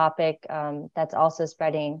is a topic that's also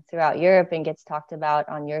spreading throughout Europe and gets talked about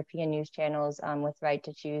on European news channels, with right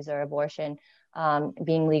to choose or abortion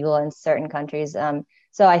being legal in certain countries.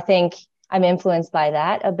 So I think I'm influenced by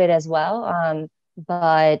that a bit as well.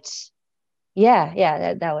 But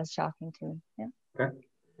that was shocking to me. Yeah. Okay.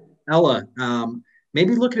 Ella,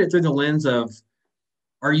 maybe look at it through the lens of,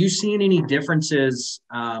 are you seeing any differences?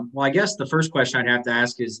 Well, I guess the first question I'd have to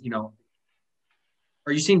ask is,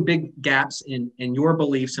 are you seeing big gaps in your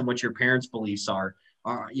beliefs and what your parents' beliefs are?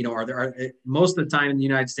 Are most of the time in the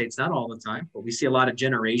United States, not all the time, but we see a lot of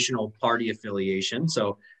generational party affiliation.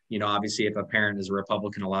 So, obviously if a parent is a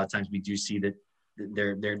Republican, a lot of times we do see that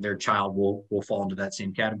their child will fall into that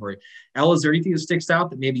same category. Ella, is there anything that sticks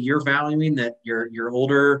out that maybe you're valuing that your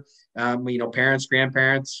older, parents,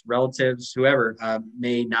 grandparents, relatives, whoever,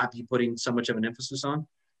 may not be putting so much of an emphasis on?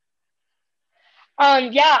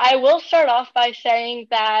 I will start off by saying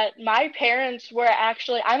that my parents were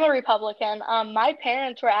actually, I'm a Republican. My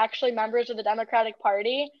parents were actually members of the Democratic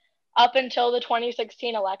Party up until the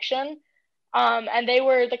 2016 election. And they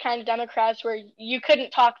were the kind of Democrats where you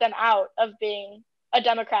couldn't talk them out of being a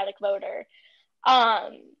Democratic voter.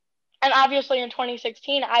 And obviously in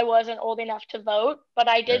 2016, I wasn't old enough to vote, but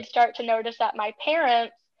I did start to notice that my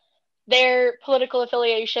parents, their political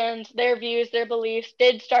affiliations, their views, their beliefs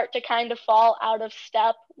did start to kind of fall out of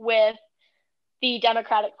step with the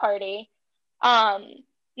Democratic Party. Now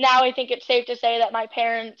I think it's safe to say that my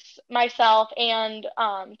parents, myself, and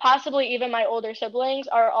possibly even my older siblings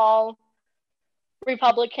are all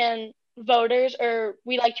Republican voters, or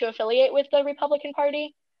we like to affiliate with the Republican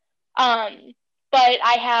Party. But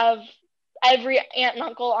I have every aunt and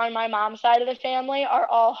uncle on my mom's side of the family are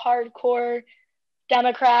all hardcore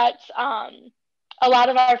Democrats. A lot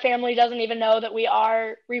of our family doesn't even know that we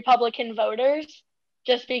are Republican voters,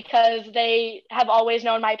 just because they have always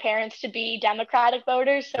known my parents to be Democratic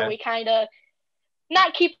voters. So we kind of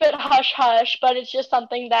not keep it hush hush, but it's just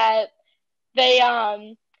something that they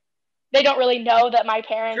don't really know that my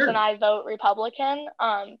parents Sure. and I vote Republican.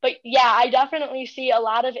 But yeah, I definitely see a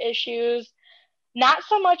lot of issues, not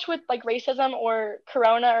so much with like racism or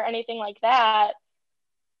corona or anything like that,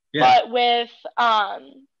 Yeah. but with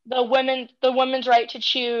the women's right to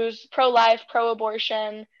choose, pro-life,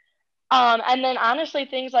 pro-abortion, and then honestly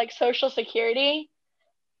things like Social Security.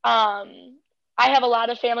 I have a lot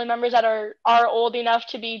of family members that are old enough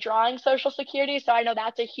to be drawing Social Security, so I know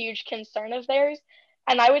that's a huge concern of theirs.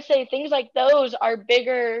 And I would say things like those are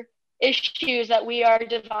bigger issues that we are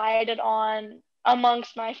divided on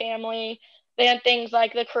amongst my family than things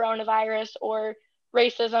like the coronavirus or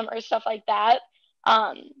racism or stuff like that.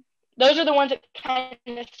 Um, those are the ones that kind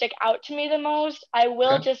of stick out to me the most. I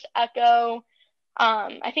will just echo,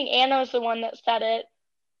 I think Anna was the one that said it,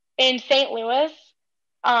 in St. Louis,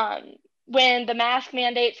 when the mask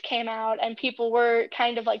mandates came out and people were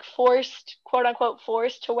kind of like forced, quote unquote,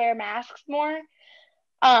 forced to wear masks more.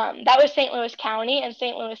 That was St. Louis County and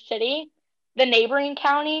St. Louis City. The neighboring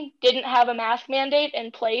county didn't have a mask mandate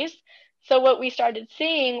in place. So what we started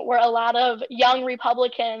seeing were a lot of young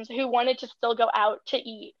Republicans who wanted to still go out to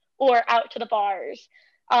eat or out to the bars,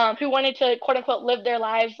 who wanted to, quote unquote, live their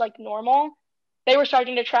lives like normal. They were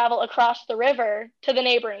starting to travel across the river to the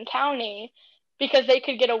neighboring county because they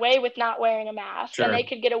could get away with not wearing a mask, and they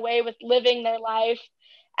could get away with living their life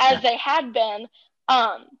as they had been.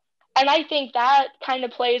 And I think that kind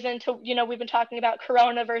of plays into, we've been talking about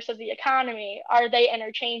corona versus the economy. Are they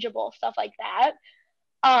interchangeable? Stuff like that.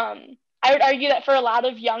 I would argue that for a lot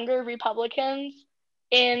of younger Republicans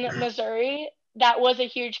in Missouri, that was a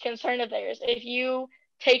huge concern of theirs. If you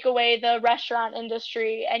take away the restaurant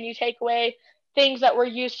industry and you take away things that we're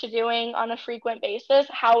used to doing on a frequent basis,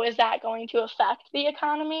 how is that going to affect the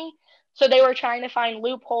economy? So they were trying to find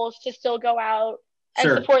loopholes to still go out and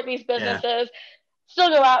support these businesses, still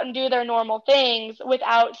go out and do their normal things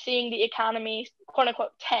without seeing the economy, quote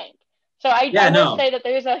unquote, tank. So I will say that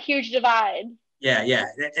there's a huge divide. Yeah.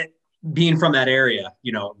 Being from that area,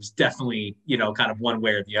 it was definitely, kind of one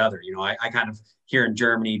way or the other. I kind of here in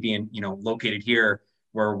Germany, being, located here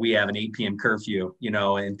where we have an 8 p.m. curfew,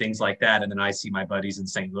 and things like that. And then I see my buddies in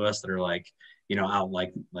St. Louis that are like, out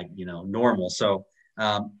like normal. So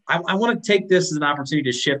I want to take this as an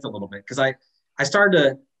opportunity to shift a little bit, because I started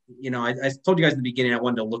to, I told you guys in the beginning, I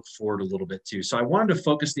wanted to look forward a little bit too. So I wanted to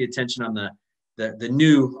focus the attention on the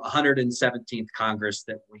new 117th Congress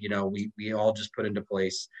that, we all just put into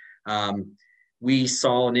place. We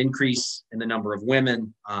saw an increase in the number of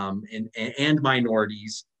women and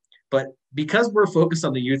minorities, but because we're focused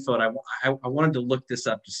on the youth vote, I wanted to look this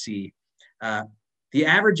up to see the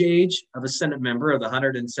average age of a Senate member of the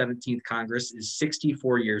 117th Congress is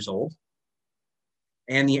 64 years old.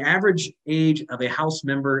 And the average age of a House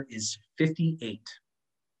member is 58.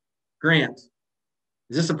 Grant,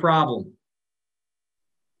 is this a problem?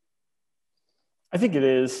 I think it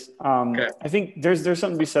is. I think there's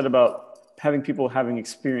something to be said about having people having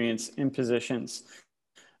experience in positions.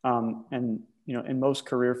 And, in most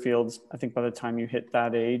career fields, I think by the time you hit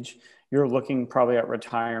that age, you're looking probably at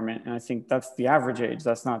retirement. And I think that's the average age.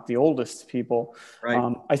 That's not the oldest people.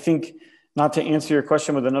 Right. I think, not to answer your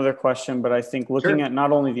question with another question, but I think looking at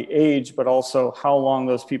not only the age, but also how long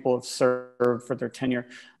those people have served for their tenure.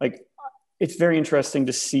 Like, it's very interesting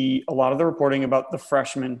to see a lot of the reporting about the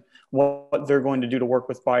freshmen, what they're going to do to work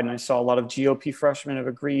with Biden. I saw a lot of GOP freshmen have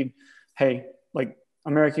agreed, hey, like,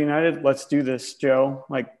 America United, let's do this, Joe.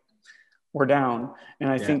 Like, we're down. And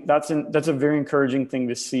I think that's a very encouraging thing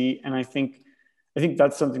to see. And I think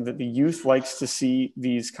that's something that the youth likes to see,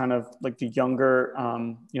 these kind of like the younger,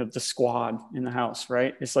 the squad in the House,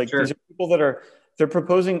 right? It's like these are people that they're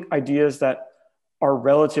proposing ideas that are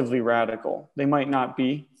relatively radical. They might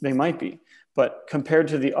be, but compared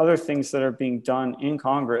to the other things that are being done in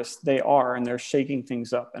Congress, and they're shaking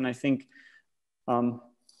things up. And I think,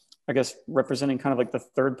 I guess representing kind of like the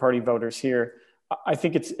third party voters here, I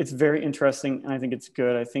think it's very interesting, and I think it's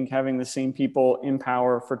good. I think having the same people in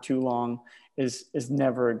power for too long is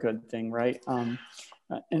never a good thing, right?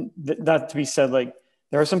 And that to be said, like,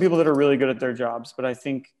 there are some people that are really good at their jobs, but I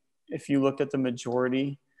think if you look at the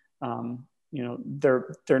majority,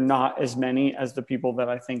 they're not as many as the people that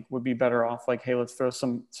I think would be better off. Like, hey, let's throw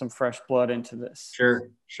some fresh blood into this.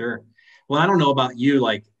 Sure. Well, I don't know about you,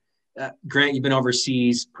 like Grant, you've been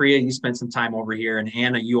overseas. Priya, you spent some time over here, and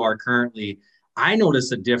Anna, you are currently. I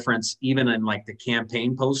noticed a difference even in like the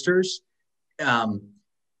campaign posters.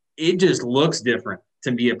 It just looks different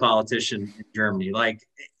to be a politician in Germany. Like,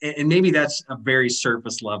 and maybe that's a very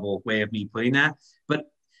surface level way of me putting that, but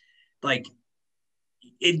like,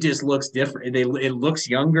 it just looks different. It looks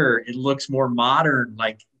younger. It looks more modern.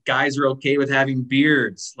 Like, guys are okay with having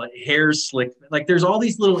beards, like hair slick. Like there's all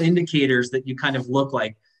these little indicators that you kind of look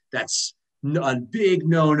like that's a big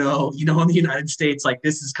no-no, you know, in the United States. Like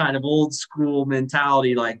this is kind of old school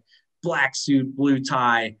mentality, like black suit, blue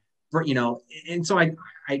tie, you know. And so I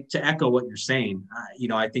to echo what you're saying, you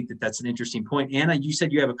know, I think that that's an interesting point. Anna, you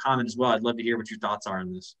said you have a comment as well. I'd love to hear what your thoughts are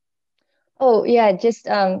on this. Oh, yeah, just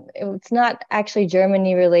it's not actually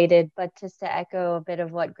Germany related, but just to echo a bit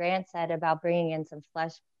of what Grant said about bringing in some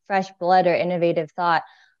fresh blood or innovative thought.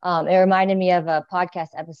 It reminded me of a podcast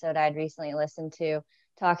episode I'd recently listened to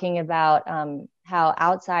talking about how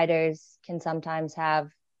outsiders can sometimes have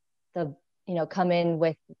come in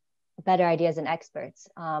with better ideas than experts.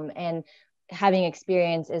 And having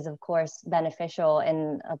experience is, of course, beneficial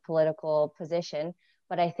in a political position.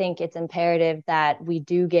 But I think it's imperative that we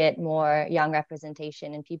do get more young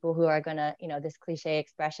representation and people who are going to, this cliche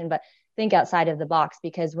expression, but think outside of the box.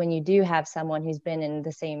 Because when you do have someone who's been in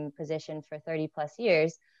the same position for 30 plus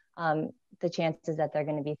years, the chances that they're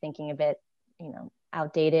going to be thinking a bit,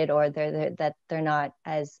 outdated, or that they're not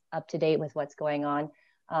as up to date with what's going on,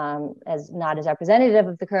 as not as representative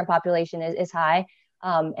of the current population is high.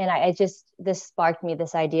 And this sparked me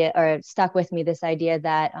this idea, or stuck with me this idea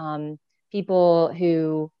that people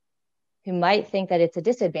who might think that it's a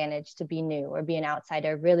disadvantage to be new or be an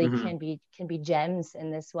outsider really can be gems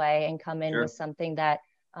in this way, and come in with something that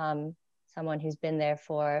someone who's been there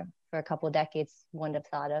for a couple of decades wouldn't have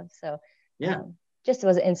thought of. So just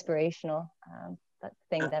was an inspirational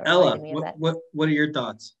thing that reminded me of that. What are your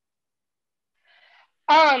thoughts?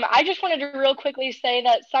 I just wanted to real quickly say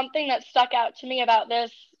that something that stuck out to me about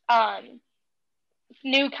this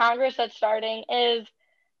new Congress that's starting is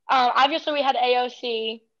obviously we had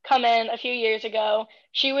AOC come in a few years ago.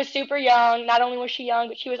 She was super young. Not only was she young,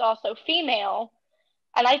 but she was also female.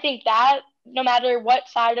 And I think that no matter what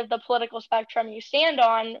side of the political spectrum you stand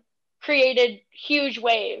on, created huge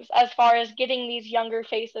waves as far as getting these younger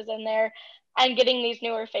faces in there and getting these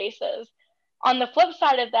newer faces. On the flip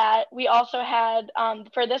side of that, we also had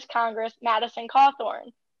for this Congress, Madison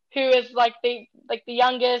Cawthorn, who is the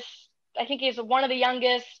youngest. I think he's one of the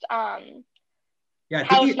youngest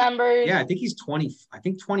House members. Yeah, I think he's 20. I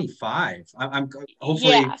think 25. I'm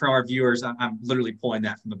hopefully for our viewers, I'm literally pulling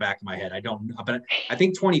that from the back of my head. I don't know, but I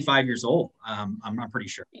think 25 years old. I'm pretty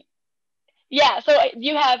sure. Yeah, so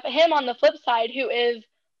you have him on the flip side, who is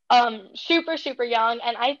super, super young.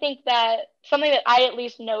 And I think that something that I at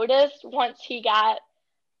least noticed once he got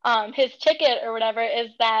his ticket or whatever is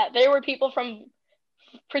that there were people from,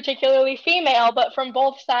 particularly female, but from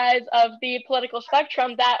both sides of the political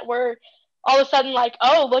spectrum, that were all of a sudden like,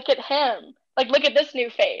 oh, look at him. Like, look at this new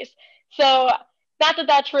face. So not that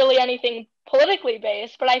that's really anything politically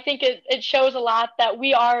based, but I think it shows a lot that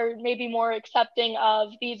we are maybe more accepting of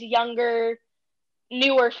these younger,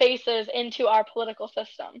 newer faces into our political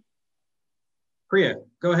system. Priya,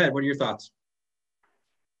 go ahead. What are your thoughts?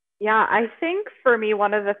 Yeah, I think for me,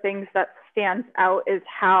 one of the things that stands out is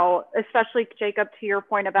how, especially Jacob, to your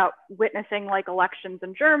point about witnessing like elections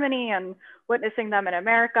in Germany and witnessing them in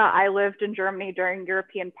America. I lived in Germany during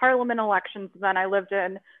European Parliament elections. Then I lived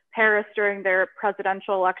in Paris during their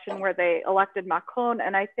presidential election where they elected Macron.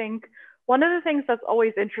 And I think one of the things that's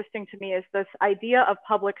always interesting to me is this idea of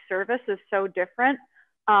public service is so different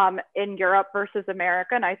in Europe versus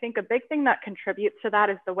America. And I think a big thing that contributes to that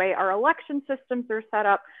is the way our election systems are set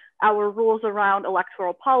up, our rules around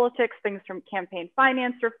electoral politics, things from campaign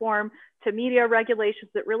finance reform to media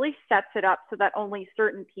regulations. It really sets it up so that only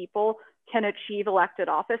certain people can achieve elected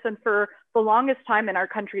office. And for the longest time in our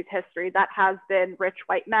country's history, that has been rich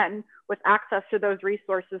white men with access to those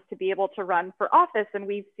resources to be able to run for office. And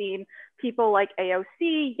we've seen people like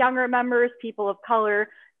AOC, younger members, people of color,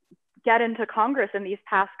 get into Congress in these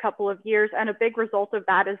past couple of years. And a big result of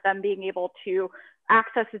that is them being able to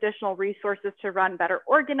access additional resources to run better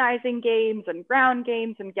organizing games and ground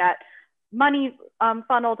games and get money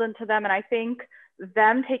funneled into them. And I think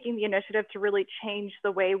them taking the initiative to really change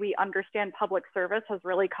the way we understand public service has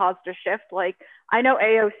really caused a shift. Like, I know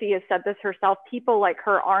AOC has said this herself, people like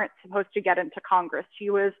her aren't supposed to get into Congress. She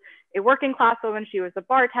was a working class woman. She was a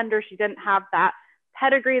bartender. She didn't have that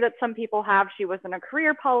pedigree that some people have. She wasn't a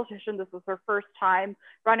career politician. This was her first time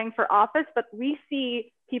running for office, but we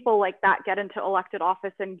see people like that get into elected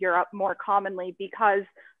office in Europe more commonly because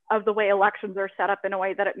of the way elections are set up in a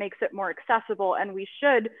way that it makes it more accessible. And we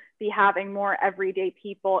should be having more everyday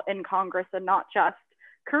people in Congress and not just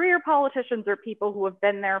career politicians or people who have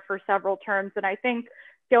been there for several terms. And I think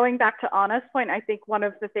going back to Anna's point, I think one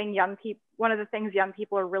of the things young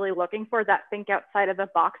people are really looking for, that think outside of the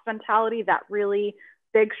box mentality, that really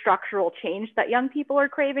big structural change that young people are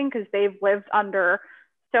craving, because they've lived under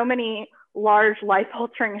so many large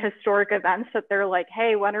life-altering historic events that they're like,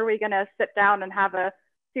 hey, when are we going to sit down and have a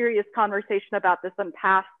serious conversation about this and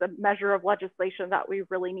pass the measure of legislation that we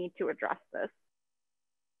really need to address this?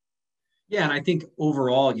 Yeah, and I think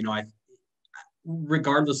overall,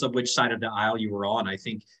 regardless of which side of the aisle you were on, I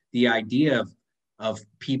think the idea of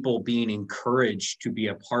people being encouraged to be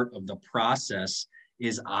a part of the process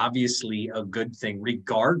is obviously a good thing,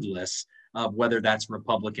 regardless of whether that's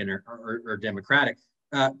Republican or Democratic.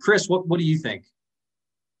 Chris, what do you think?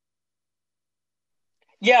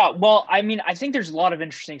 Yeah, well, I mean, I think there's a lot of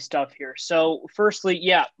interesting stuff here. So, firstly,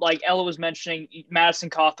 yeah, like Ella was mentioning,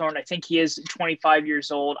 Madison Cawthorn, I think he is 25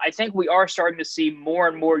 years old. I think we are starting to see more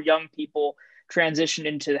and more young people transition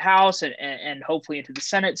into the House and hopefully into the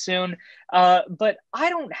Senate soon. But I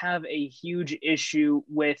don't have a huge issue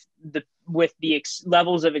with the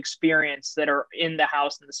levels of experience that are in the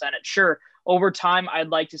House and the Senate. Sure, over time, I'd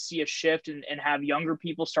like to see a shift and have younger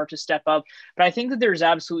people start to step up. But I think that there's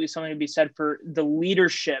absolutely something to be said for the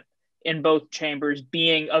leadership in both chambers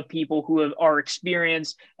being of people who are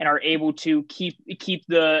experienced and are able to keep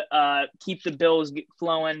the bills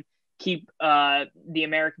flowing, keep the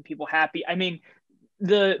American people happy. I mean,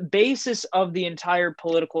 the basis of the entire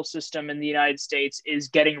political system in the United States is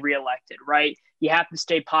getting reelected, right? You have to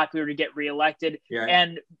stay popular to get reelected. Yeah.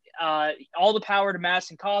 And all the power to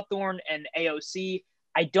Madison Cawthorn and AOC.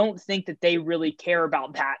 I don't think that they really care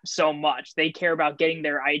about that so much. They care about getting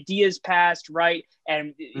their ideas passed, right?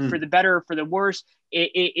 And for the better or for the worse,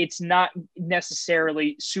 it's not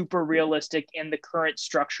necessarily super realistic in the current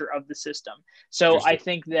structure of the system. So I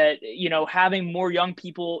think that, having more young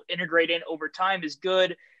people integrate in over time is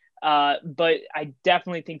good. But I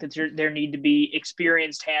definitely think that there need to be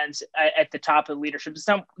experienced hands at the top of the leadership.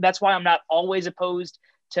 That's why I'm not always opposed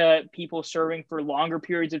to people serving for longer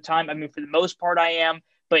periods of time. I mean, for the most part, I am,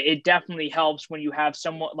 but it definitely helps when you have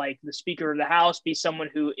someone like the Speaker of the House be someone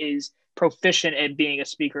who is proficient at being a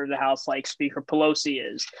Speaker of the House, like Speaker Pelosi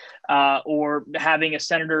is, or having a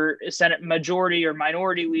Senate majority or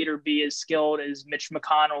minority leader be as skilled as Mitch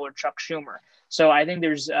McConnell or Chuck Schumer. So I think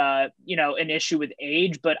there's, an issue with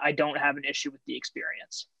age, but I don't have an issue with the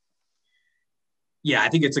experience. Yeah, I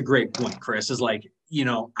think it's a great point, Chris. Is like,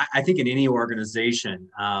 I think in any organization,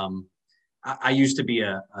 I used to be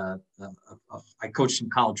I coached some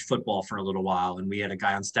college football for a little while, and we had a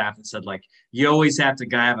guy on staff that said, like, you always have to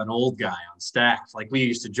have an old guy on staff. Like, we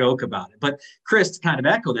used to joke about it. But Chris, to kind of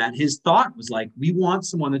echo that, his thought was like, we want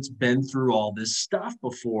someone that's been through all this stuff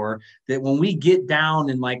before, that when we get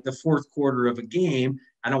down in like the fourth quarter of a game,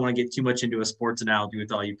 I don't want to get too much into a sports analogy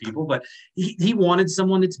with all you people, but he wanted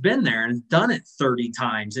someone that's been there and done it 30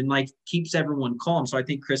 times and like keeps everyone calm. So I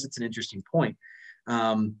think, Chris, it's an interesting point.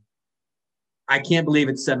 I can't believe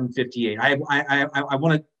it's 7:58. I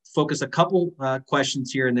want to focus a couple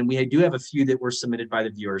questions here, and then we do have a few that were submitted by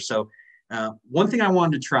the viewers. So one thing I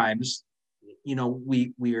wanted to try, just,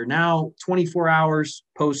 we are now 24 hours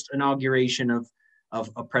post inauguration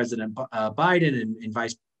of President Biden and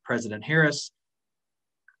Vice President Harris.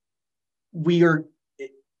 We are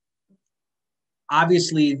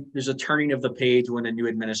obviously, there's a turning of the page when a new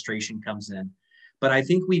administration comes in, but I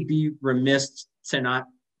think we'd be remiss to not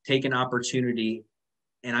take an opportunity.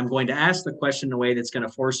 And I'm going to ask the question in a way that's going to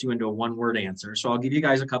force you into a one-word answer. So I'll give you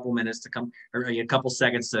guys a couple minutes to come, or a couple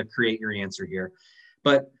seconds to create your answer here.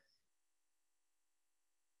 But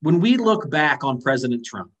when we look back on President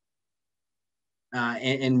Trump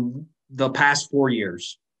and the past 4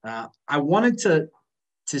 years, I wanted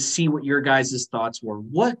to see what your guys' thoughts were.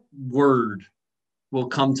 What word will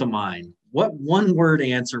come to mind? What one word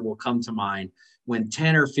answer will come to mind when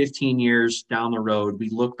 10 or 15 years down the road, we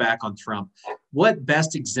look back on Trump? What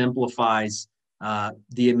best exemplifies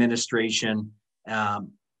the administration? And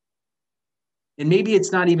maybe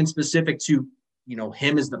it's not even specific to,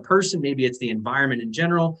 him as the person, maybe it's the environment in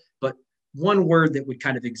general, but one word that would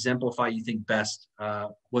kind of exemplify, you think, best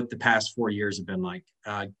what the past 4 years have been like.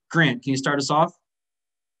 Grant, can you start us off?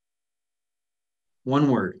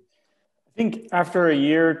 One word. I think after a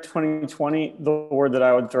year, 2020, the word that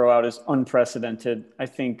I would throw out is unprecedented. I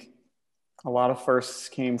think a lot of firsts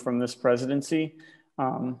came from this presidency.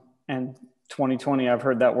 And 2020, I've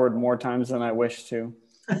heard that word more times than I wish to.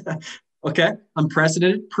 Okay.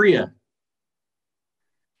 Unprecedented. Priya.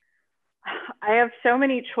 I have so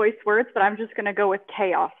many choice words, but I'm just going to go with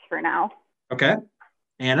chaos for now. Okay.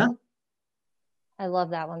 Anna? I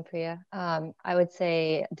love that one, Priya. I would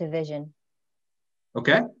say division.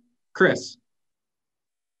 Okay. Chris?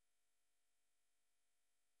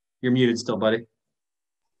 You're muted still, buddy.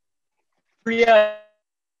 Priya.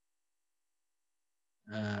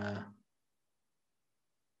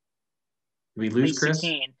 we lose Chris?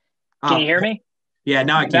 2016. Can you hear me? Yeah,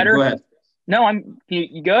 now I can. Better? Go ahead. No,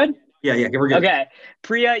 you good? Yeah, we're good. Okay.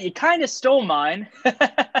 Priya, you kind of stole mine.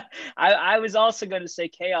 I was also going to say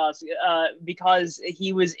chaos because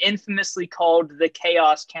he was infamously called the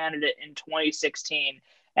chaos candidate in 2016.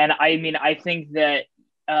 And I mean, I think that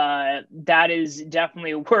that is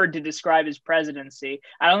definitely a word to describe his presidency.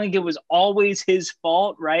 I don't think it was always his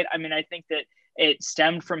fault, right? I mean, I think that it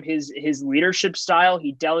stemmed from his leadership style.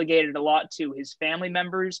 He delegated a lot to his family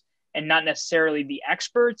members and not necessarily the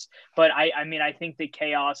experts. But I mean, I think the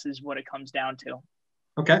chaos is what it comes down to.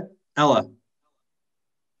 Okay. Ella.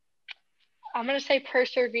 I'm going to say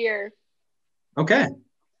persevere. Okay.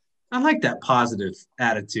 I like that positive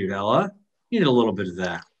attitude, Ella. You need a little bit of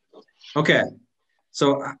that. Okay.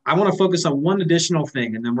 So I want to focus on one additional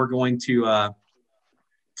thing, and then we're going to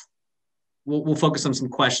we'll focus on some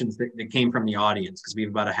questions that came from the audience because we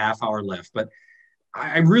have about a half hour left. But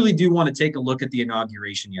I really do want to take a look at the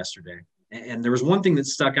inauguration yesterday. And there was one thing that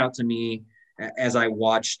stuck out to me as I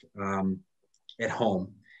watched at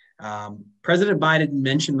home. President Biden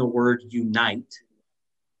mentioned the word unite.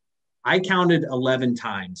 I counted 11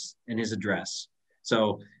 times in his address.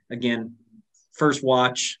 So again, first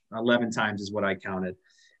watch, 11 times is what I counted.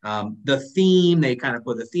 The theme, they kind of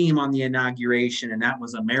put the theme on the inauguration, and that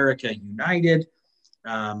was America United.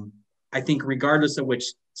 I think regardless of which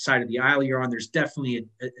side of the aisle you're on, there's definitely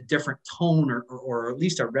a different tone or at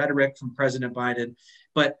least a rhetoric from President Biden.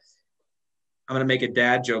 But I'm going to make a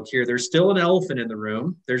dad joke here. There's still an elephant in the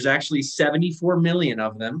room. There's actually 74 million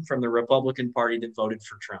of them from the Republican Party that voted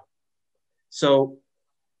for Trump. So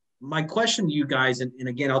my question to you guys, and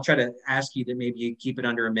again, I'll try to ask you to maybe keep it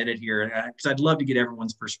under a minute here, because I'd love to get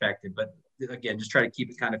everyone's perspective, but again, just try to keep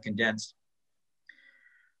it kind of condensed.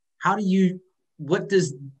 What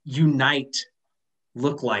does unite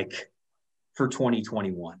look like for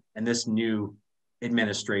 2021 and this new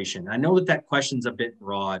administration? I know that question's a bit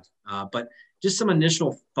broad, but just some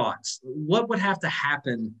initial thoughts. What would have to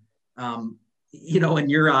happen, in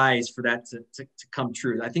your eyes for that to come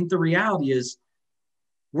true? I think the reality is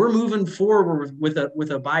we're moving forward with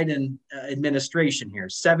a Biden administration here.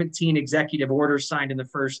 17 executive orders signed in the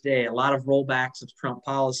first day, a lot of rollbacks of Trump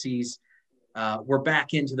policies. We're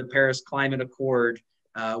back into the Paris Climate Accord.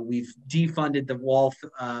 We've defunded the wall,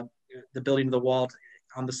 the building of the wall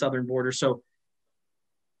on the southern border. So,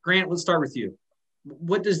 Grant, let's start with you.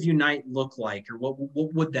 What does unite look like, or what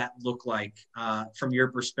would that look like from your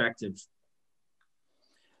perspective?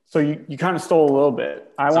 So you kind of stole a little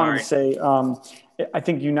bit. I wanted to say, I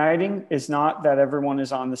think uniting is not that everyone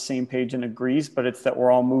is on the same page and agrees, but it's that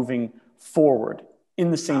we're all moving forward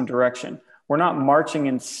in the same direction. We're not marching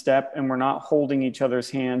in step, and we're not holding each other's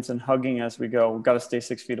hands and hugging as we go. We've got to stay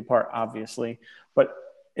 6 feet apart, obviously. But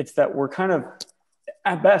it's that we're kind of,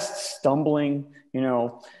 at best, stumbling,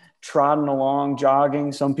 trotting along,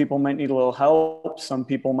 jogging. Some people might need a little help. Some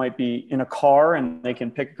people might be in a car and they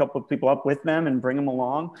can pick a couple of people up with them and bring them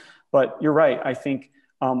along. But you're right. I think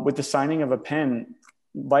with the signing of a pen,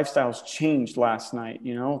 lifestyles changed last night.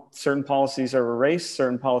 Certain policies are erased.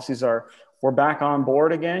 Certain policies we're back on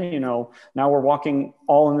board again. Now we're walking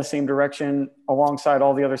all in the same direction alongside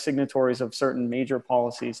all the other signatories of certain major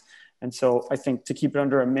policies. And so I think, to keep it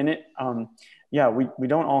under a minute, we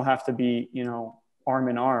don't all have to be, arm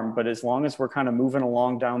in arm, but as long as we're kind of moving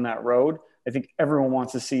along down that road, I think everyone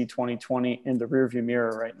wants to see 2020 in the rearview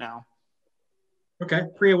mirror right now. Okay.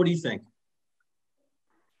 Priya, what do you think?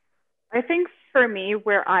 I think for me,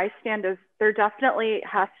 where I stand is there definitely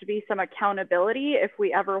has to be some accountability if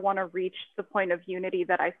we ever want to reach the point of unity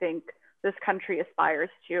that I think this country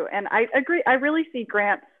aspires to. And I agree. I really see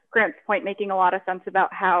Grant's point making a lot of sense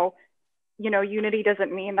about how, unity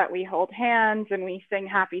doesn't mean that we hold hands and we sing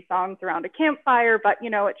happy songs around a campfire, but,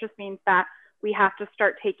 it just means that we have to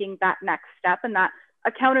start taking that next step, and that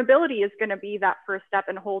accountability is going to be that first step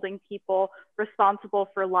in holding people responsible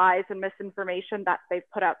for lies and misinformation that they've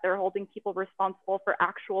put out there, holding people responsible for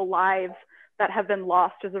actual lives that have been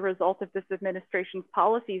lost as a result of this administration's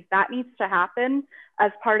policies. That needs to happen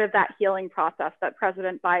as part of that healing process that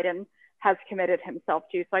President Biden has committed himself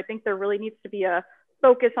to. So I think there really needs to be a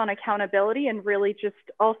focus on accountability and really just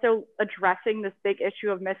also addressing this big issue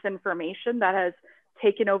of misinformation that has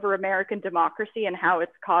taken over American democracy and how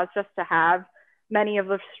it's caused us to have many of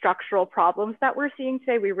the structural problems that we're seeing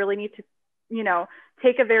today. We really need to,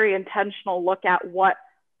 take a very intentional look at what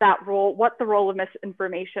the role of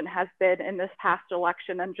misinformation has been in this past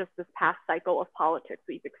election and just this past cycle of politics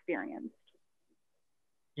we've experienced.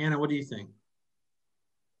 Anna, what do you think?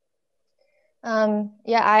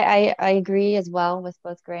 I agree as well with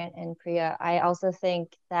both Grant and Priya. I also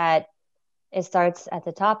think that it starts at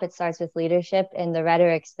the top. It starts with leadership, and the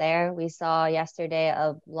rhetoric's there. We saw yesterday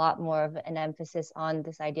a lot more of an emphasis on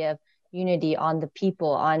this idea of unity, on the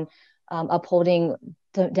people, on upholding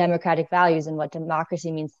democratic values and what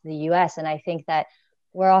democracy means to the US. And I think that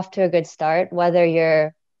we're off to a good start, whether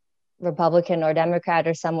you're Republican or Democrat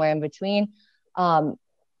or somewhere in between,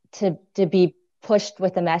 to be pushed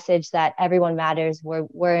with a message that everyone matters.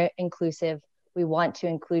 We're inclusive. We want to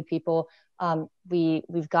include people.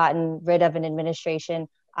 We've gotten rid of an administration,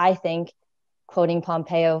 I think, quoting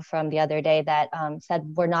Pompeo from the other day, that said,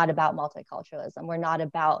 we're not about multiculturalism. We're not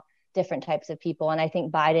about different types of people. And I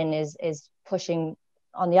think Biden is pushing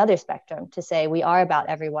on the other spectrum to say we are about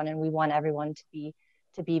everyone and we want everyone to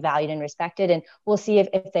be valued and respected. And we'll see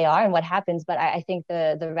if they are and what happens. But I think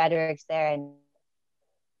the rhetoric's there,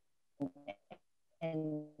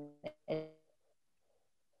 and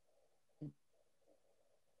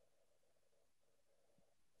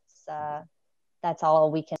that's all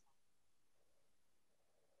we can.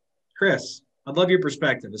 Chris, I'd love your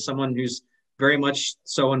perspective as someone who's very much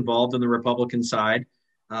so involved in the Republican side.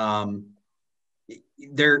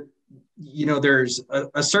 There's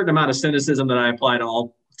a certain amount of cynicism that I apply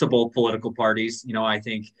to both political parties, I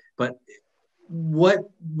think, but what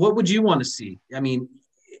would you want to see? I mean,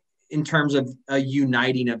 in terms of a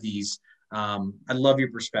uniting of these, I'd love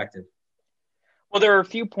your perspective. Well, there are a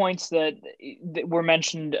few points that were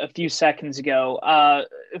mentioned a few seconds ago.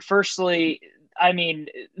 Firstly, I mean,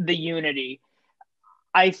 the unity.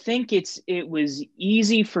 I think it was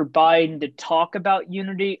easy for Biden to talk about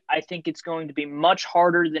unity. I think it's going to be much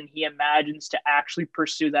harder than he imagines to actually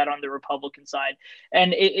pursue that on the Republican side.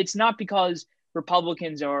 And it's not because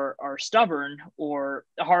Republicans are stubborn or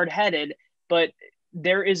hard-headed, but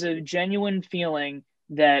there is a genuine feeling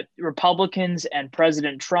that Republicans and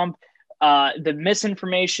President Trump, the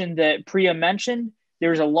misinformation that Priya mentioned,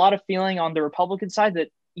 there's a lot of feeling on the Republican side that,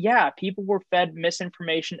 yeah, people were fed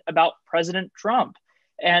misinformation about President Trump.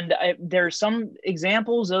 And there are some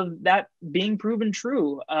examples of that being proven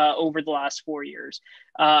true over the last 4 years.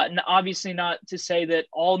 Obviously not to say that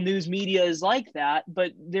all news media is like that,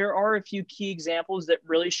 but there are a few key examples that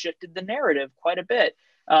really shifted the narrative quite a bit.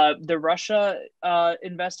 The Russia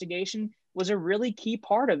investigation was a really key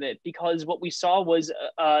part of it, because what we saw was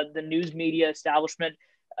the news media establishment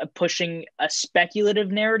pushing a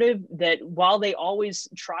speculative narrative that, while they always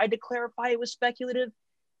tried to clarify it was speculative,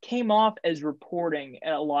 came off as reporting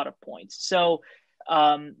at a lot of points. So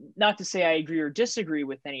not to say I agree or disagree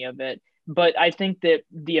with any of it, but I think that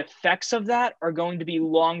the effects of that are going to be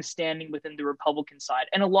long-standing within the Republican side.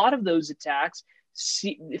 And a lot of those attacks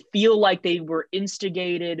feel like they were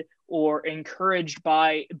instigated or encouraged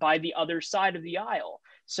by the other side of the aisle.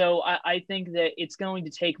 So I think that it's going to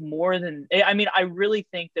take more than, I really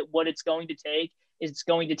think that what it's going to take is it's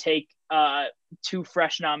going to take two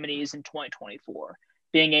fresh nominees in 2024.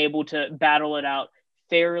 Being able to battle it out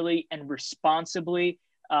fairly and responsibly,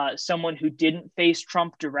 someone who didn't face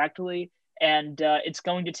Trump directly, and it's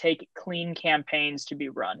going to take clean campaigns to be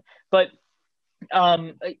run. But,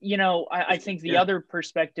 I think the other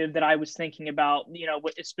perspective that I was thinking about,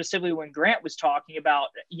 specifically when Grant was talking about,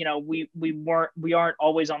 we aren't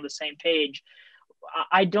always on the same page.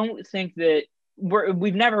 I don't think that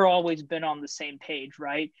we've never always been on the same page,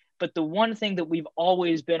 right? But the one thing that we've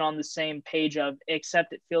always been on the same page of,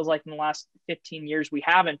 except it feels like in the last 15 years we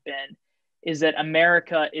haven't been, is that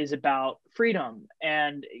America is about freedom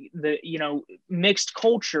and the mixed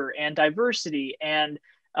culture and diversity and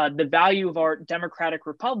the value of our democratic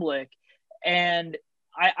republic. And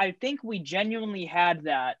I think we genuinely had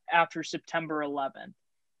that after September 11th.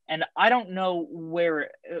 And I don't know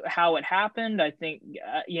how it happened. I think,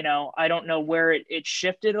 I don't know where it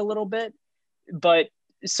shifted a little bit, but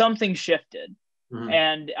something shifted. Mm-hmm.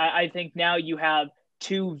 And I think now you have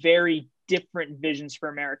two very different visions for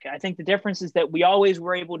America. I think the difference is that we always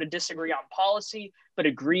were able to disagree on policy, but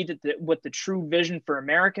agree that what the true vision for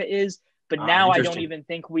America is. But now I don't even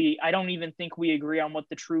think we agree on what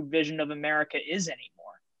the true vision of America is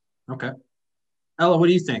anymore. Okay. Ella, what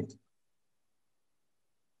do you think?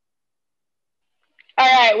 All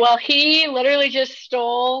right. Well, he literally just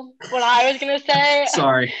stole what I was going to say.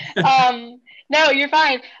 Sorry. No, you're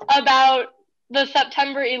fine. About the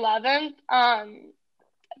September 11th,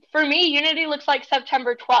 for me, unity looks like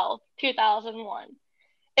September 12th, 2001.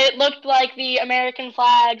 It looked like the American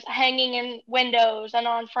flags hanging in windows and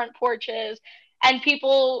on front porches, and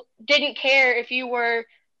people didn't care if you were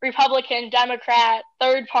Republican, Democrat,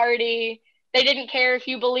 third party. They didn't care if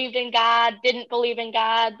you believed in God, didn't believe in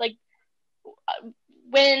God. Like,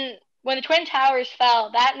 when the Twin Towers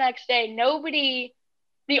fell that next day,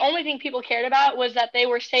 the only thing people cared about was that they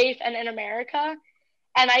were safe and in America.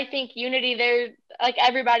 And I think unity there, like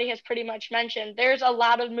everybody has pretty much mentioned, there's a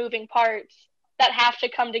lot of moving parts that have to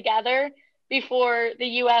come together before the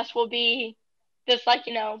US will be this, like,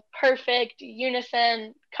 you know, perfect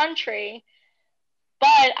unison country.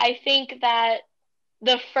 But I think that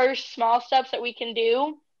the first small steps that we can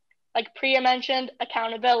do, like Priya mentioned,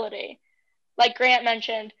 accountability. Like Grant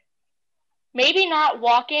mentioned, maybe not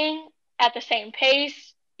walking at the same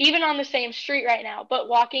pace, even on the same street right now, but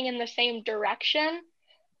walking in the same direction.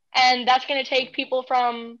 And that's going to take people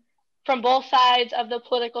from both sides of the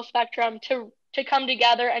political spectrum to come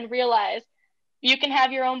together and realize you can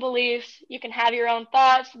have your own beliefs, you can have your own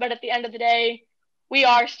thoughts, but at the end of the day, we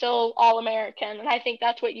are still all American. And I think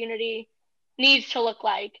that's what unity needs to look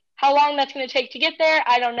like. How long that's going to take to get there,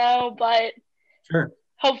 I don't know, but Sure.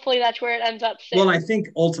 Hopefully that's where it ends up soon. Well, I think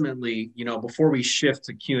ultimately, you know, before we shift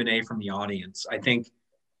to Q&A from the audience, I think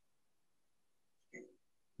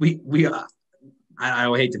I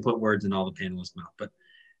hate to put words in all the panelists' mouth, but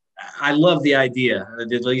I love the idea, at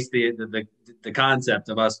least the concept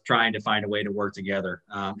of us trying to find a way to work together.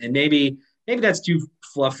 And maybe that's too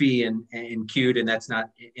fluffy and cute, and that's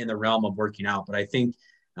not in the realm of working out. But I think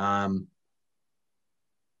to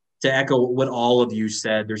echo what all of you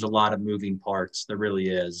said, there's a lot of moving parts. There really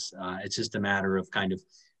is. It's just a matter of kind of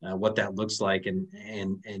what that looks like, and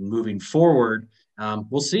moving forward.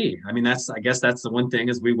 We'll see. I mean, I guess that's the one thing,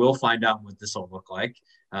 is we will find out what this will look like.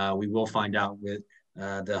 We will find out what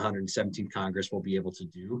the 117th Congress will be able to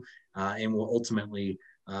do, and will ultimately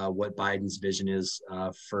what Biden's vision is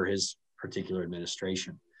for his particular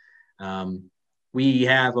administration. We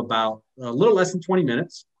have about a little less than 20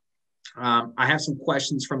 minutes. I have some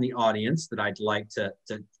questions from the audience that I'd like to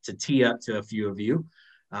tee up to a few of you.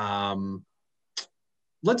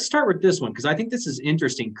 Let's start with this one, because I think this is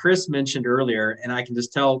interesting. Chris mentioned earlier, and I can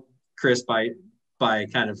just tell, Chris, by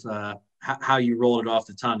kind of how you rolled it off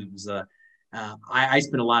the tongue. It was I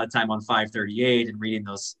spent a lot of time on 538 and reading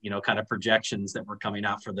those, you know, kind of projections that were coming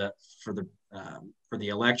out for the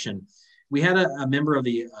election. We had a member of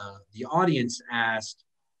the audience asked,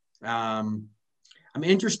 I'm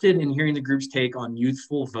interested in hearing the group's take on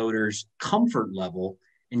youthful voters' comfort level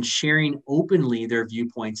in sharing openly their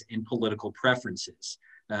viewpoints and political preferences.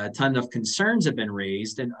 A ton of concerns have been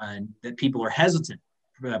raised, and that people are hesitant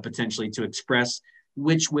potentially to express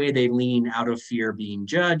which way they lean out of fear of being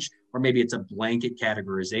judged, or maybe it's a blanket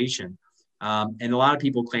categorization. And a lot of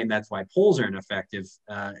people claim that's why polls are ineffective.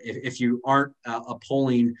 If you aren't a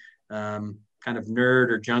polling kind of nerd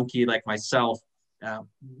or junkie like myself,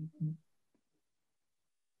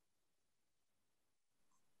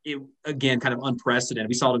 it, again, kind of unprecedented.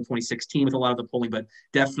 We saw it in 2016 with a lot of the polling, but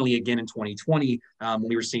definitely again in 2020, when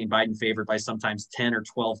we were seeing Biden favored by sometimes 10 or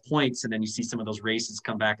 12 points. And then you see some of those races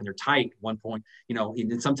come back and they're tight 1 point, you know,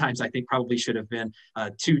 and sometimes I think probably should have been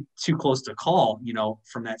too close to call, you know,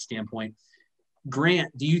 from that standpoint.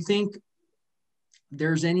 Grant, do you think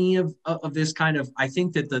there's any of this kind of, I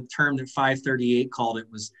think that the term that 538 called it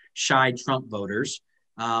was shy Trump voters,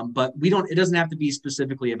 but it doesn't have to be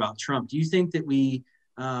specifically about Trump. Do you think that we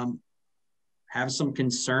have some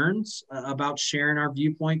concerns about sharing our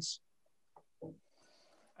viewpoints?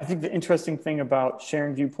 I think the interesting thing about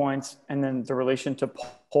sharing viewpoints and then the relation to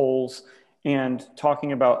polls and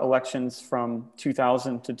talking about elections from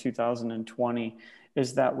 2000 to 2020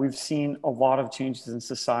 is that we've seen a lot of changes in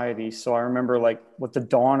society. So I remember, like, with the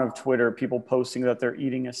dawn of Twitter, people posting that they're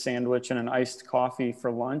eating a sandwich and an iced coffee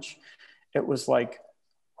for lunch. It was like,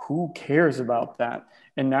 who cares about that?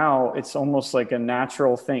 And now it's almost like a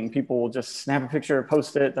natural thing. People will just snap a picture,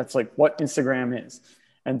 post it. That's like what Instagram is.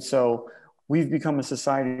 And so we've become a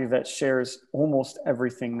society that shares almost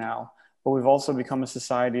everything now. But we've also become a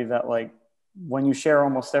society that, like, when you share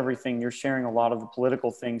almost everything, you're sharing a lot of the political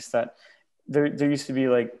things that there used to be,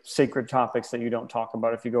 like, sacred topics that you don't talk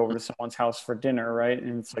about if you go over to someone's house for dinner, right?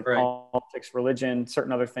 And it's like right. Politics, religion,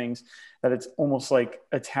 certain other things, that it's almost like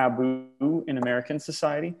a taboo in American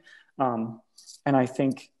society. And I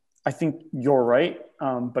think you're right,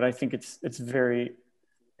 but I think it's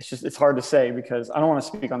hard to say, because I don't want to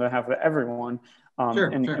speak on behalf of everyone. Sure.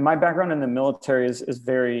 And my background in the military is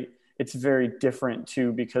very different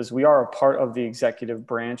too, because we are a part of the executive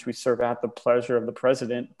branch. We serve at the pleasure of the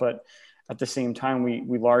president, but at the same time,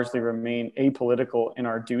 we largely remain apolitical in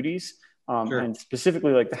our duties. Sure. And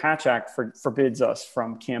specifically, like, the Hatch Act forbids us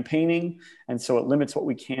from campaigning. And so it limits what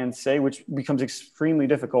we can say, which becomes extremely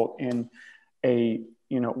difficult in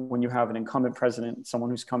when you have an incumbent president,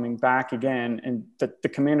 someone who's coming back again, and the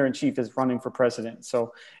commander in chief is running for president.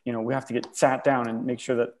 So, we have to get sat down and make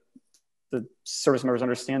sure that the service members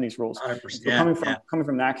understand these rules. 100%. So coming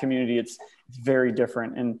from that community, it's very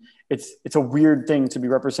different. And it's a weird thing to be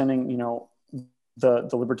representing, you know, the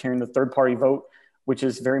libertarian, the third party vote, which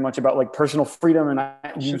is very much about like personal freedom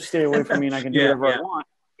and you stay away from me and I can do whatever I want.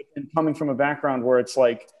 And coming from a background where it's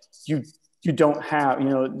like, you don't have, you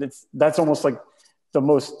know, that's almost like the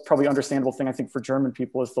most probably understandable thing I think for German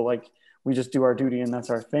people is the like, we just do our duty and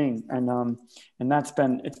that's our thing. And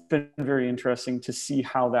it's been very interesting to see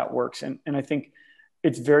how that works. And I think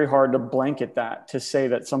it's very hard to blanket that, to say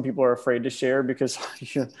that some people are afraid to share because,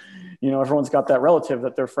 you know, everyone's got that relative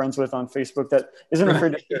that they're friends with on Facebook that isn't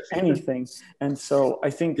afraid to share anything. And so I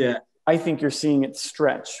think you're seeing it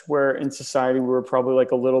stretch where in society, we're probably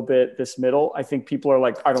like a little bit this middle. I think people are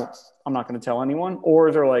like, I'm not going to tell anyone,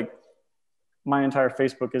 or they're like, my entire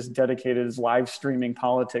Facebook is dedicated as live streaming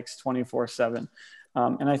politics 24/7.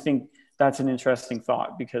 And I think that's an interesting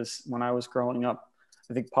thought because when I was growing up,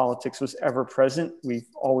 I think politics was ever present. We've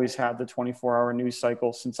always had the 24-hour news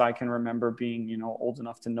cycle since I can remember being, you know, old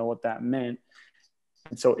enough to know what that meant.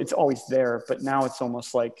 And so it's always there, but now it's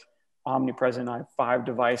almost like omnipresent. I have 5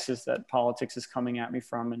 devices that politics is coming at me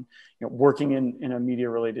from, and, you know, working in a media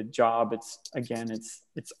related job, it's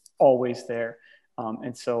always there.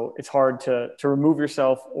 And so it's hard to remove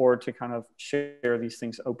yourself or to kind of share these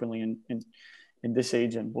things openly in this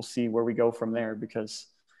age. And we'll see where we go from there because,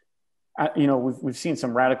 you know, we've seen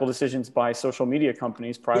some radical decisions by social media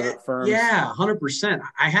companies, private firms. Yeah, 100%.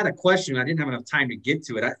 I had a question. I didn't have enough time to get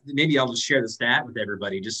to it. Maybe I'll just share the stat with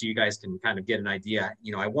everybody just so you guys can kind of get an idea.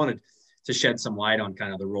 You know, I wanted to shed some light on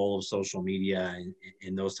kind of the role of social media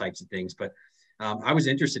and those types of things. But I was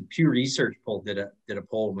interested. Pew Research poll did a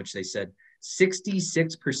poll in which they said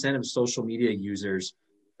 66% of social media users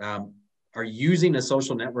are using a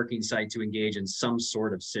social networking site to engage in some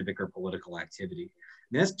sort of civic or political activity.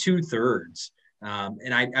 And that's 2/3.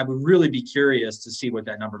 And I would really be curious to see what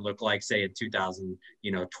that number looked like, say in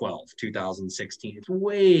 2012, 2016. It's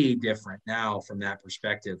way different now from that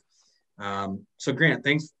perspective. So Grant,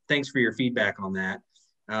 thanks for your feedback on that.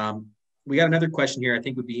 We got another question here I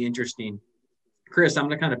think would be interesting. Chris, I'm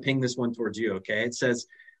going to kind of ping this one towards you, okay? It says,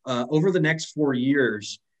 over the next 4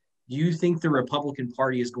 years, do you think the Republican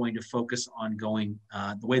Party is going to focus on going,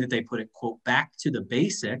 the way that they put it, quote, back to the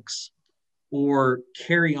basics, or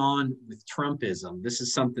carry on with Trumpism? This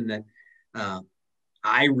is something that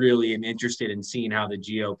I really am interested in seeing how the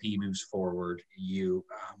GOP moves forward.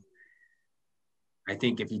 I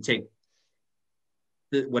think if you take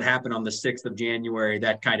what happened on the 6th of January,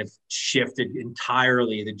 that kind of shifted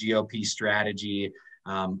entirely the GOP strategy.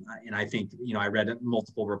 And I think, you know, I read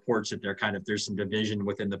multiple reports that there's some division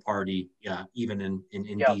within the party, even in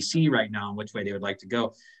DC right now, in which way they would like to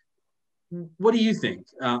go. What do you think?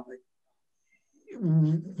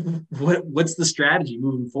 What's the strategy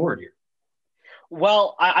moving forward here?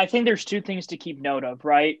 Well, I think there's 2 things to keep note of,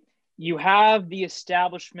 right? You have the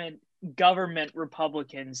establishment government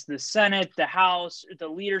Republicans, the Senate, the House, the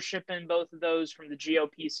leadership in both of those from the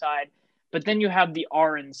GOP side. But then you have the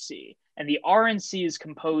RNC. And the RNC is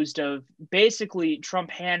composed of basically Trump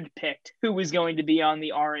handpicked who was going to be on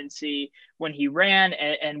the RNC when he ran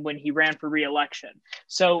and when he ran for re-election.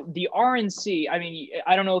 So the RNC, I mean,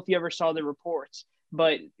 I don't know if you ever saw the reports,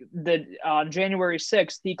 but on January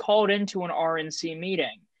 6th, he called into an RNC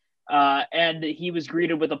meeting and he was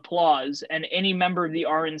greeted with applause. And any member of the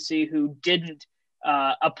RNC who didn't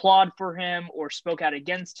applaud for him or spoke out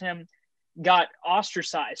against him got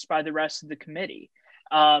ostracized by the rest of the committee.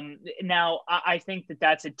 Now, I think that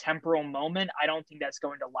that's a temporal moment. I don't think that's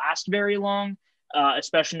going to last very long,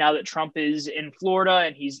 especially now that Trump is in Florida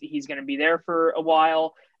and he's going to be there for a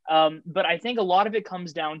while. But I think a lot of it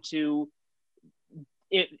comes down to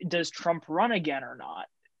does Trump run again or not?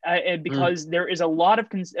 Because there is a lot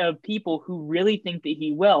of people who really think that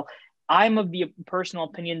he will. I'm of the personal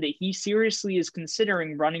opinion that he seriously is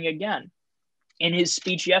considering running again. In his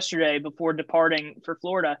speech yesterday before departing for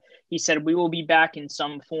Florida, he said, "We will be back in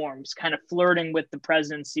some forms," kind of flirting with the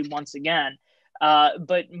presidency once again.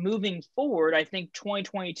 But moving forward, I think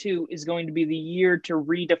 2022 is going to be the year to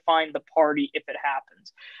redefine the party if it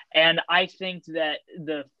happens. And I think that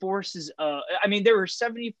the forces, I mean, there were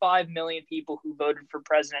 75 million people who voted for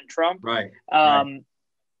President Trump. Right.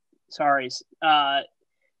 Sorry. Can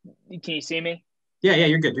you see me? Yeah,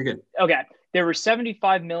 you're good. You're good. Okay. There were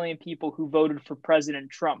 75 million people who voted for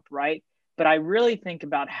President Trump, right? But I really think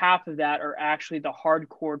about half of that are actually the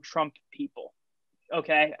hardcore Trump people.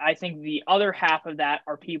 Okay. I think the other half of that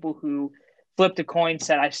are people who flipped a coin,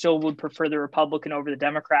 said, I still would prefer the Republican over the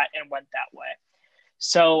Democrat, and went that way.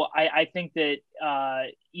 So I think that,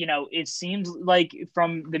 it seems like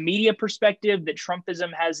from the media perspective that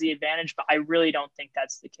Trumpism has the advantage, but I really don't think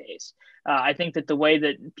that's the case. I think that the way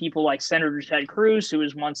that people like Senator Ted Cruz, who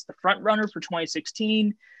was once the front runner for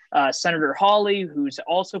 2016, Senator Hawley, who's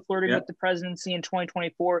also flirted with the presidency in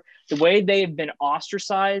 2024, the way they have been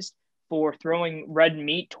ostracized for throwing red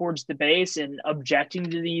meat towards the base and objecting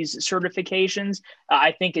to these certifications,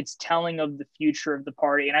 I think it's telling of the future of the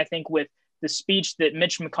party. And I think with the speech that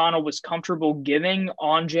Mitch McConnell was comfortable giving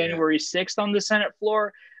on January 6th on the Senate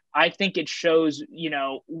floor, I think it shows,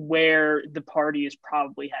 where the party is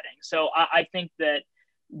probably heading. So I think that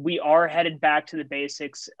we are headed back to the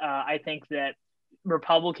basics. I think that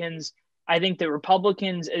Republicans, at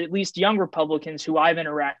least young Republicans who I've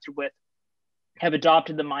interacted with, have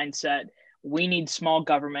adopted the mindset we need small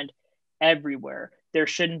government everywhere. There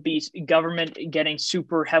shouldn't be government getting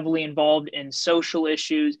super heavily involved in social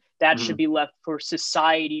issues. That should be left for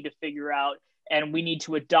society to figure out. And we need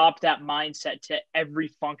to adopt that mindset to every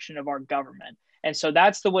function of our government. And so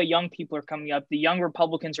that's the way young people are coming up. The young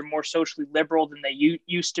Republicans are more socially liberal than they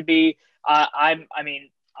used to be.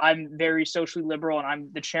 I'm very socially liberal, and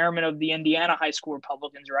I'm the chairman of the Indiana High School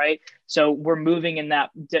Republicans, right? So we're moving in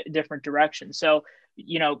that different direction. So,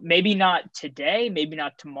 maybe not today, maybe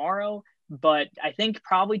not tomorrow, but I think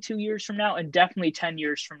probably 2 years from now and definitely 10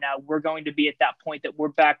 years from now, we're going to be at that point that we're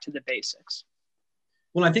back to the basics.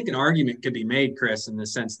 Well, I think an argument could be made, Chris, in the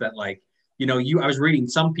sense that, I was reading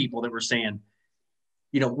some people that were saying,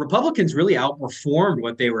 Republicans really outperformed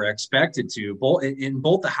what they were expected to, in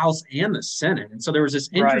both the House and the Senate. And so there was this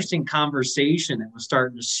interesting conversation that was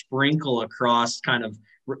starting to sprinkle across kind of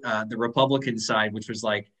the Republican side, which was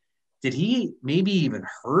like, did he maybe even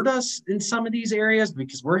hurt us in some of these areas?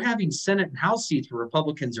 Because we're having Senate and House seats where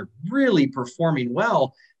Republicans are really performing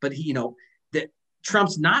well, but that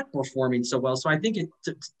Trump's not performing so well. So I think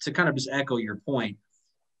to kind of just echo your point,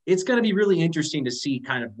 it's going to be really interesting to see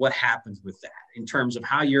kind of what happens with that in terms of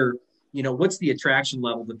how what's the attraction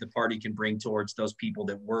level that the party can bring towards those people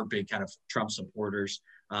that were big kind of Trump supporters.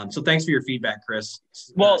 So thanks for your feedback, Chris.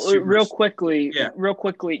 Well, real quickly,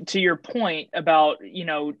 to your point about,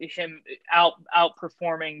 him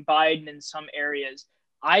outperforming Biden in some areas,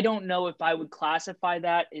 I don't know if I would classify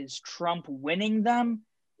that as Trump winning them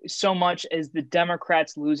so much as the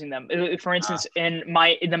Democrats losing them. For instance, in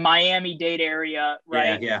the Miami-Dade area,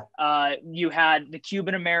 right? You had the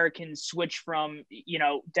Cuban Americans switch from,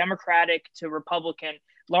 Democratic to Republican,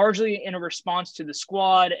 largely in a response to the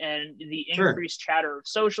squad and the increased chatter of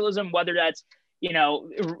socialism, whether that's,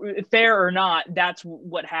 fair or not, that's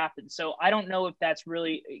what happened. So I don't know if that's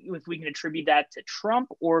really, if we can attribute that to Trump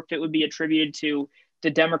or if it would be attributed to the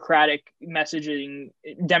democratic messaging's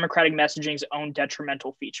own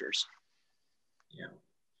detrimental features. Yeah.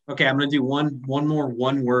 Okay. I'm going to do one more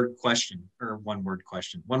one word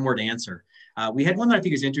answer. We had one that I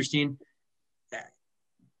think is interesting.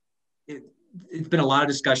 It's been a lot of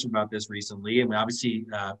discussion about this recently, and obviously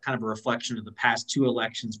kind of a reflection of the past two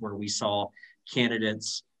elections where we saw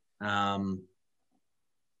candidates that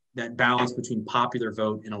balance between popular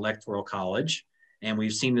vote and electoral college. And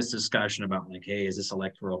we've seen this discussion about hey, is this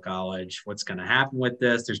electoral college? What's going to happen with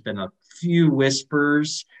this? There's been a few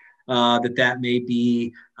whispers that may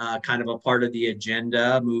be kind of a part of the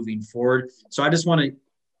agenda moving forward. So I just want to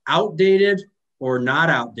outdated or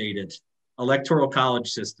not outdated electoral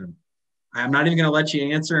college system. I'm not even going to let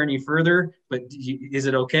you answer any further, but is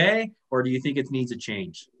it okay? Or do you think it needs a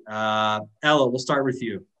change? Ella, we'll start with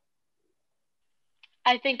you.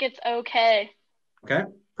 I think it's okay. Okay.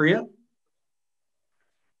 Priya?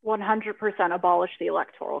 100% abolish the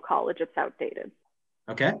electoral college. It's outdated.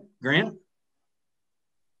 Okay. Grant?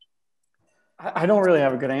 I don't really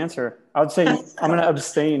have a good answer. I would say I'm going to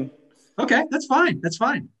abstain. Okay. That's fine. That's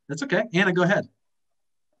okay. Anna, go ahead.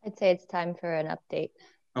 I'd say it's time for an update.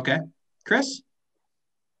 Okay. Chris?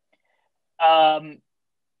 Not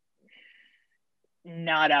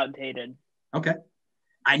outdated. Okay.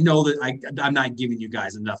 I know that I'm not giving you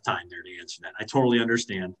guys enough time there to answer that. I totally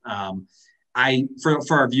understand. For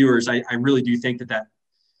our viewers, I really do think that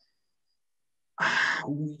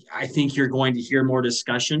I think you're going to hear more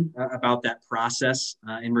discussion about that process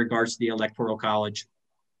in regards to the Electoral College.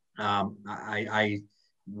 I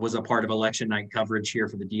was a part of election night coverage here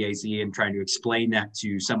for the DAZ, and trying to explain that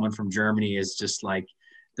to someone from Germany is just like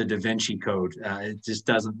the Da Vinci Code. It just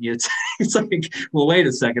doesn't. It's like, well, wait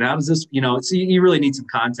a second. How does this? You really need some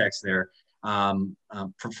context there from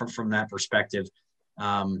that perspective.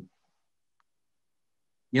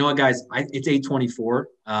 You know what, guys? It's 8:24.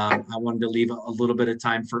 I wanted to leave a little bit of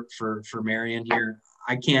time for Marion here.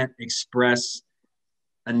 I can't express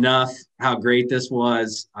enough how great this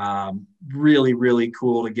was. Really, really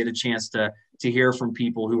cool to get a chance to hear from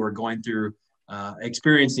people who are going through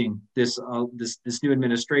experiencing this new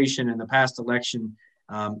administration and the past election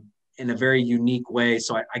in a very unique way.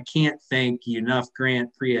 So I can't thank you enough,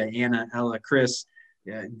 Grant, Priya, Anna, Ella, Chris.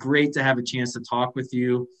 Great to have a chance to talk with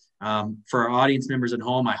you. For our audience members at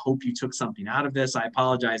home, I hope you took something out of this. I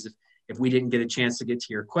apologize if we didn't get a chance to get to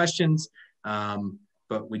your questions,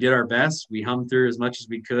 but we did our best. We hummed through as much as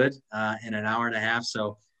we could in an hour and a half.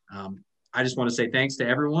 So I just want to say thanks to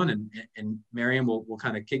everyone, and Miriam, we'll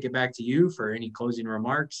kind of kick it back to you for any closing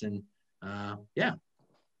remarks. And yeah.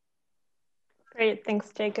 Great, thanks,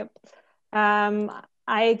 Jacob.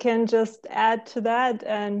 I can just add to that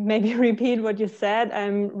and maybe repeat what you said.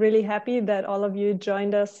 I'm really happy that all of you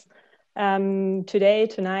joined us today,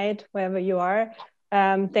 tonight, wherever you are.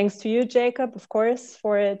 Thanks to you, Jacob, of course,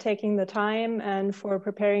 for taking the time and for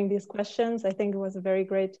preparing these questions. I think it was a very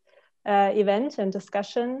great event and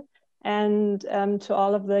discussion. And to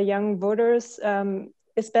all of the young voters,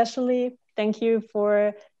 especially, thank you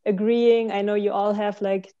for agreeing. I know you all have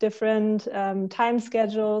like different time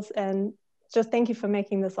schedules, and just thank you for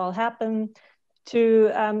making this all happen.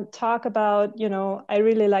 To talk about, I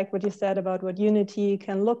really like what you said about what unity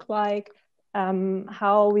can look like,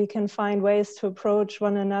 how we can find ways to approach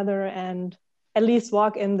one another and at least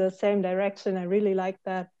walk in the same direction. I really like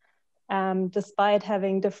that. Despite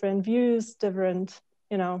having different views, different,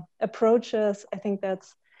 approaches, I think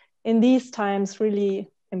that's in these times really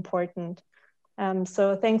important.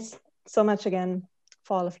 So thanks so much again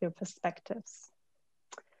for all of your perspectives.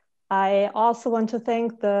 I also want to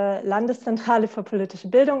thank the Landeszentrale für politische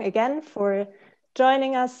Bildung again for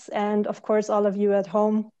joining us, and of course all of you at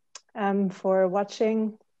home for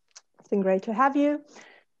watching. It's been great to have you.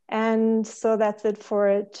 And so that's it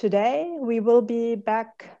for today. We will be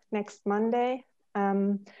back next Monday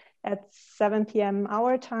at 7 p.m.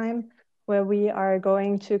 our time, where we are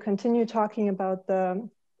going to continue talking about the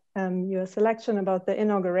US election, about the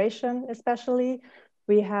inauguration especially.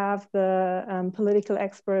 We have the political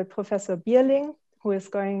expert, Professor Bierling, who is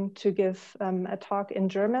going to give a talk in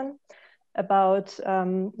German about,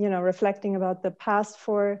 reflecting about the past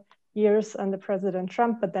 4 years under President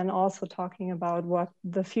Trump, but then also talking about what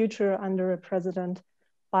the future under President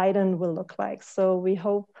Biden will look like. So we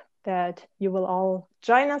hope that you will all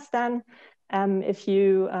join us then. If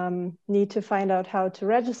you need to find out how to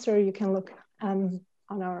register, you can look on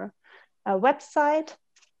our website.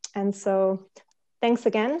 And so thanks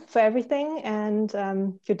again for everything, and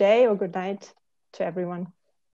good day or good night to everyone.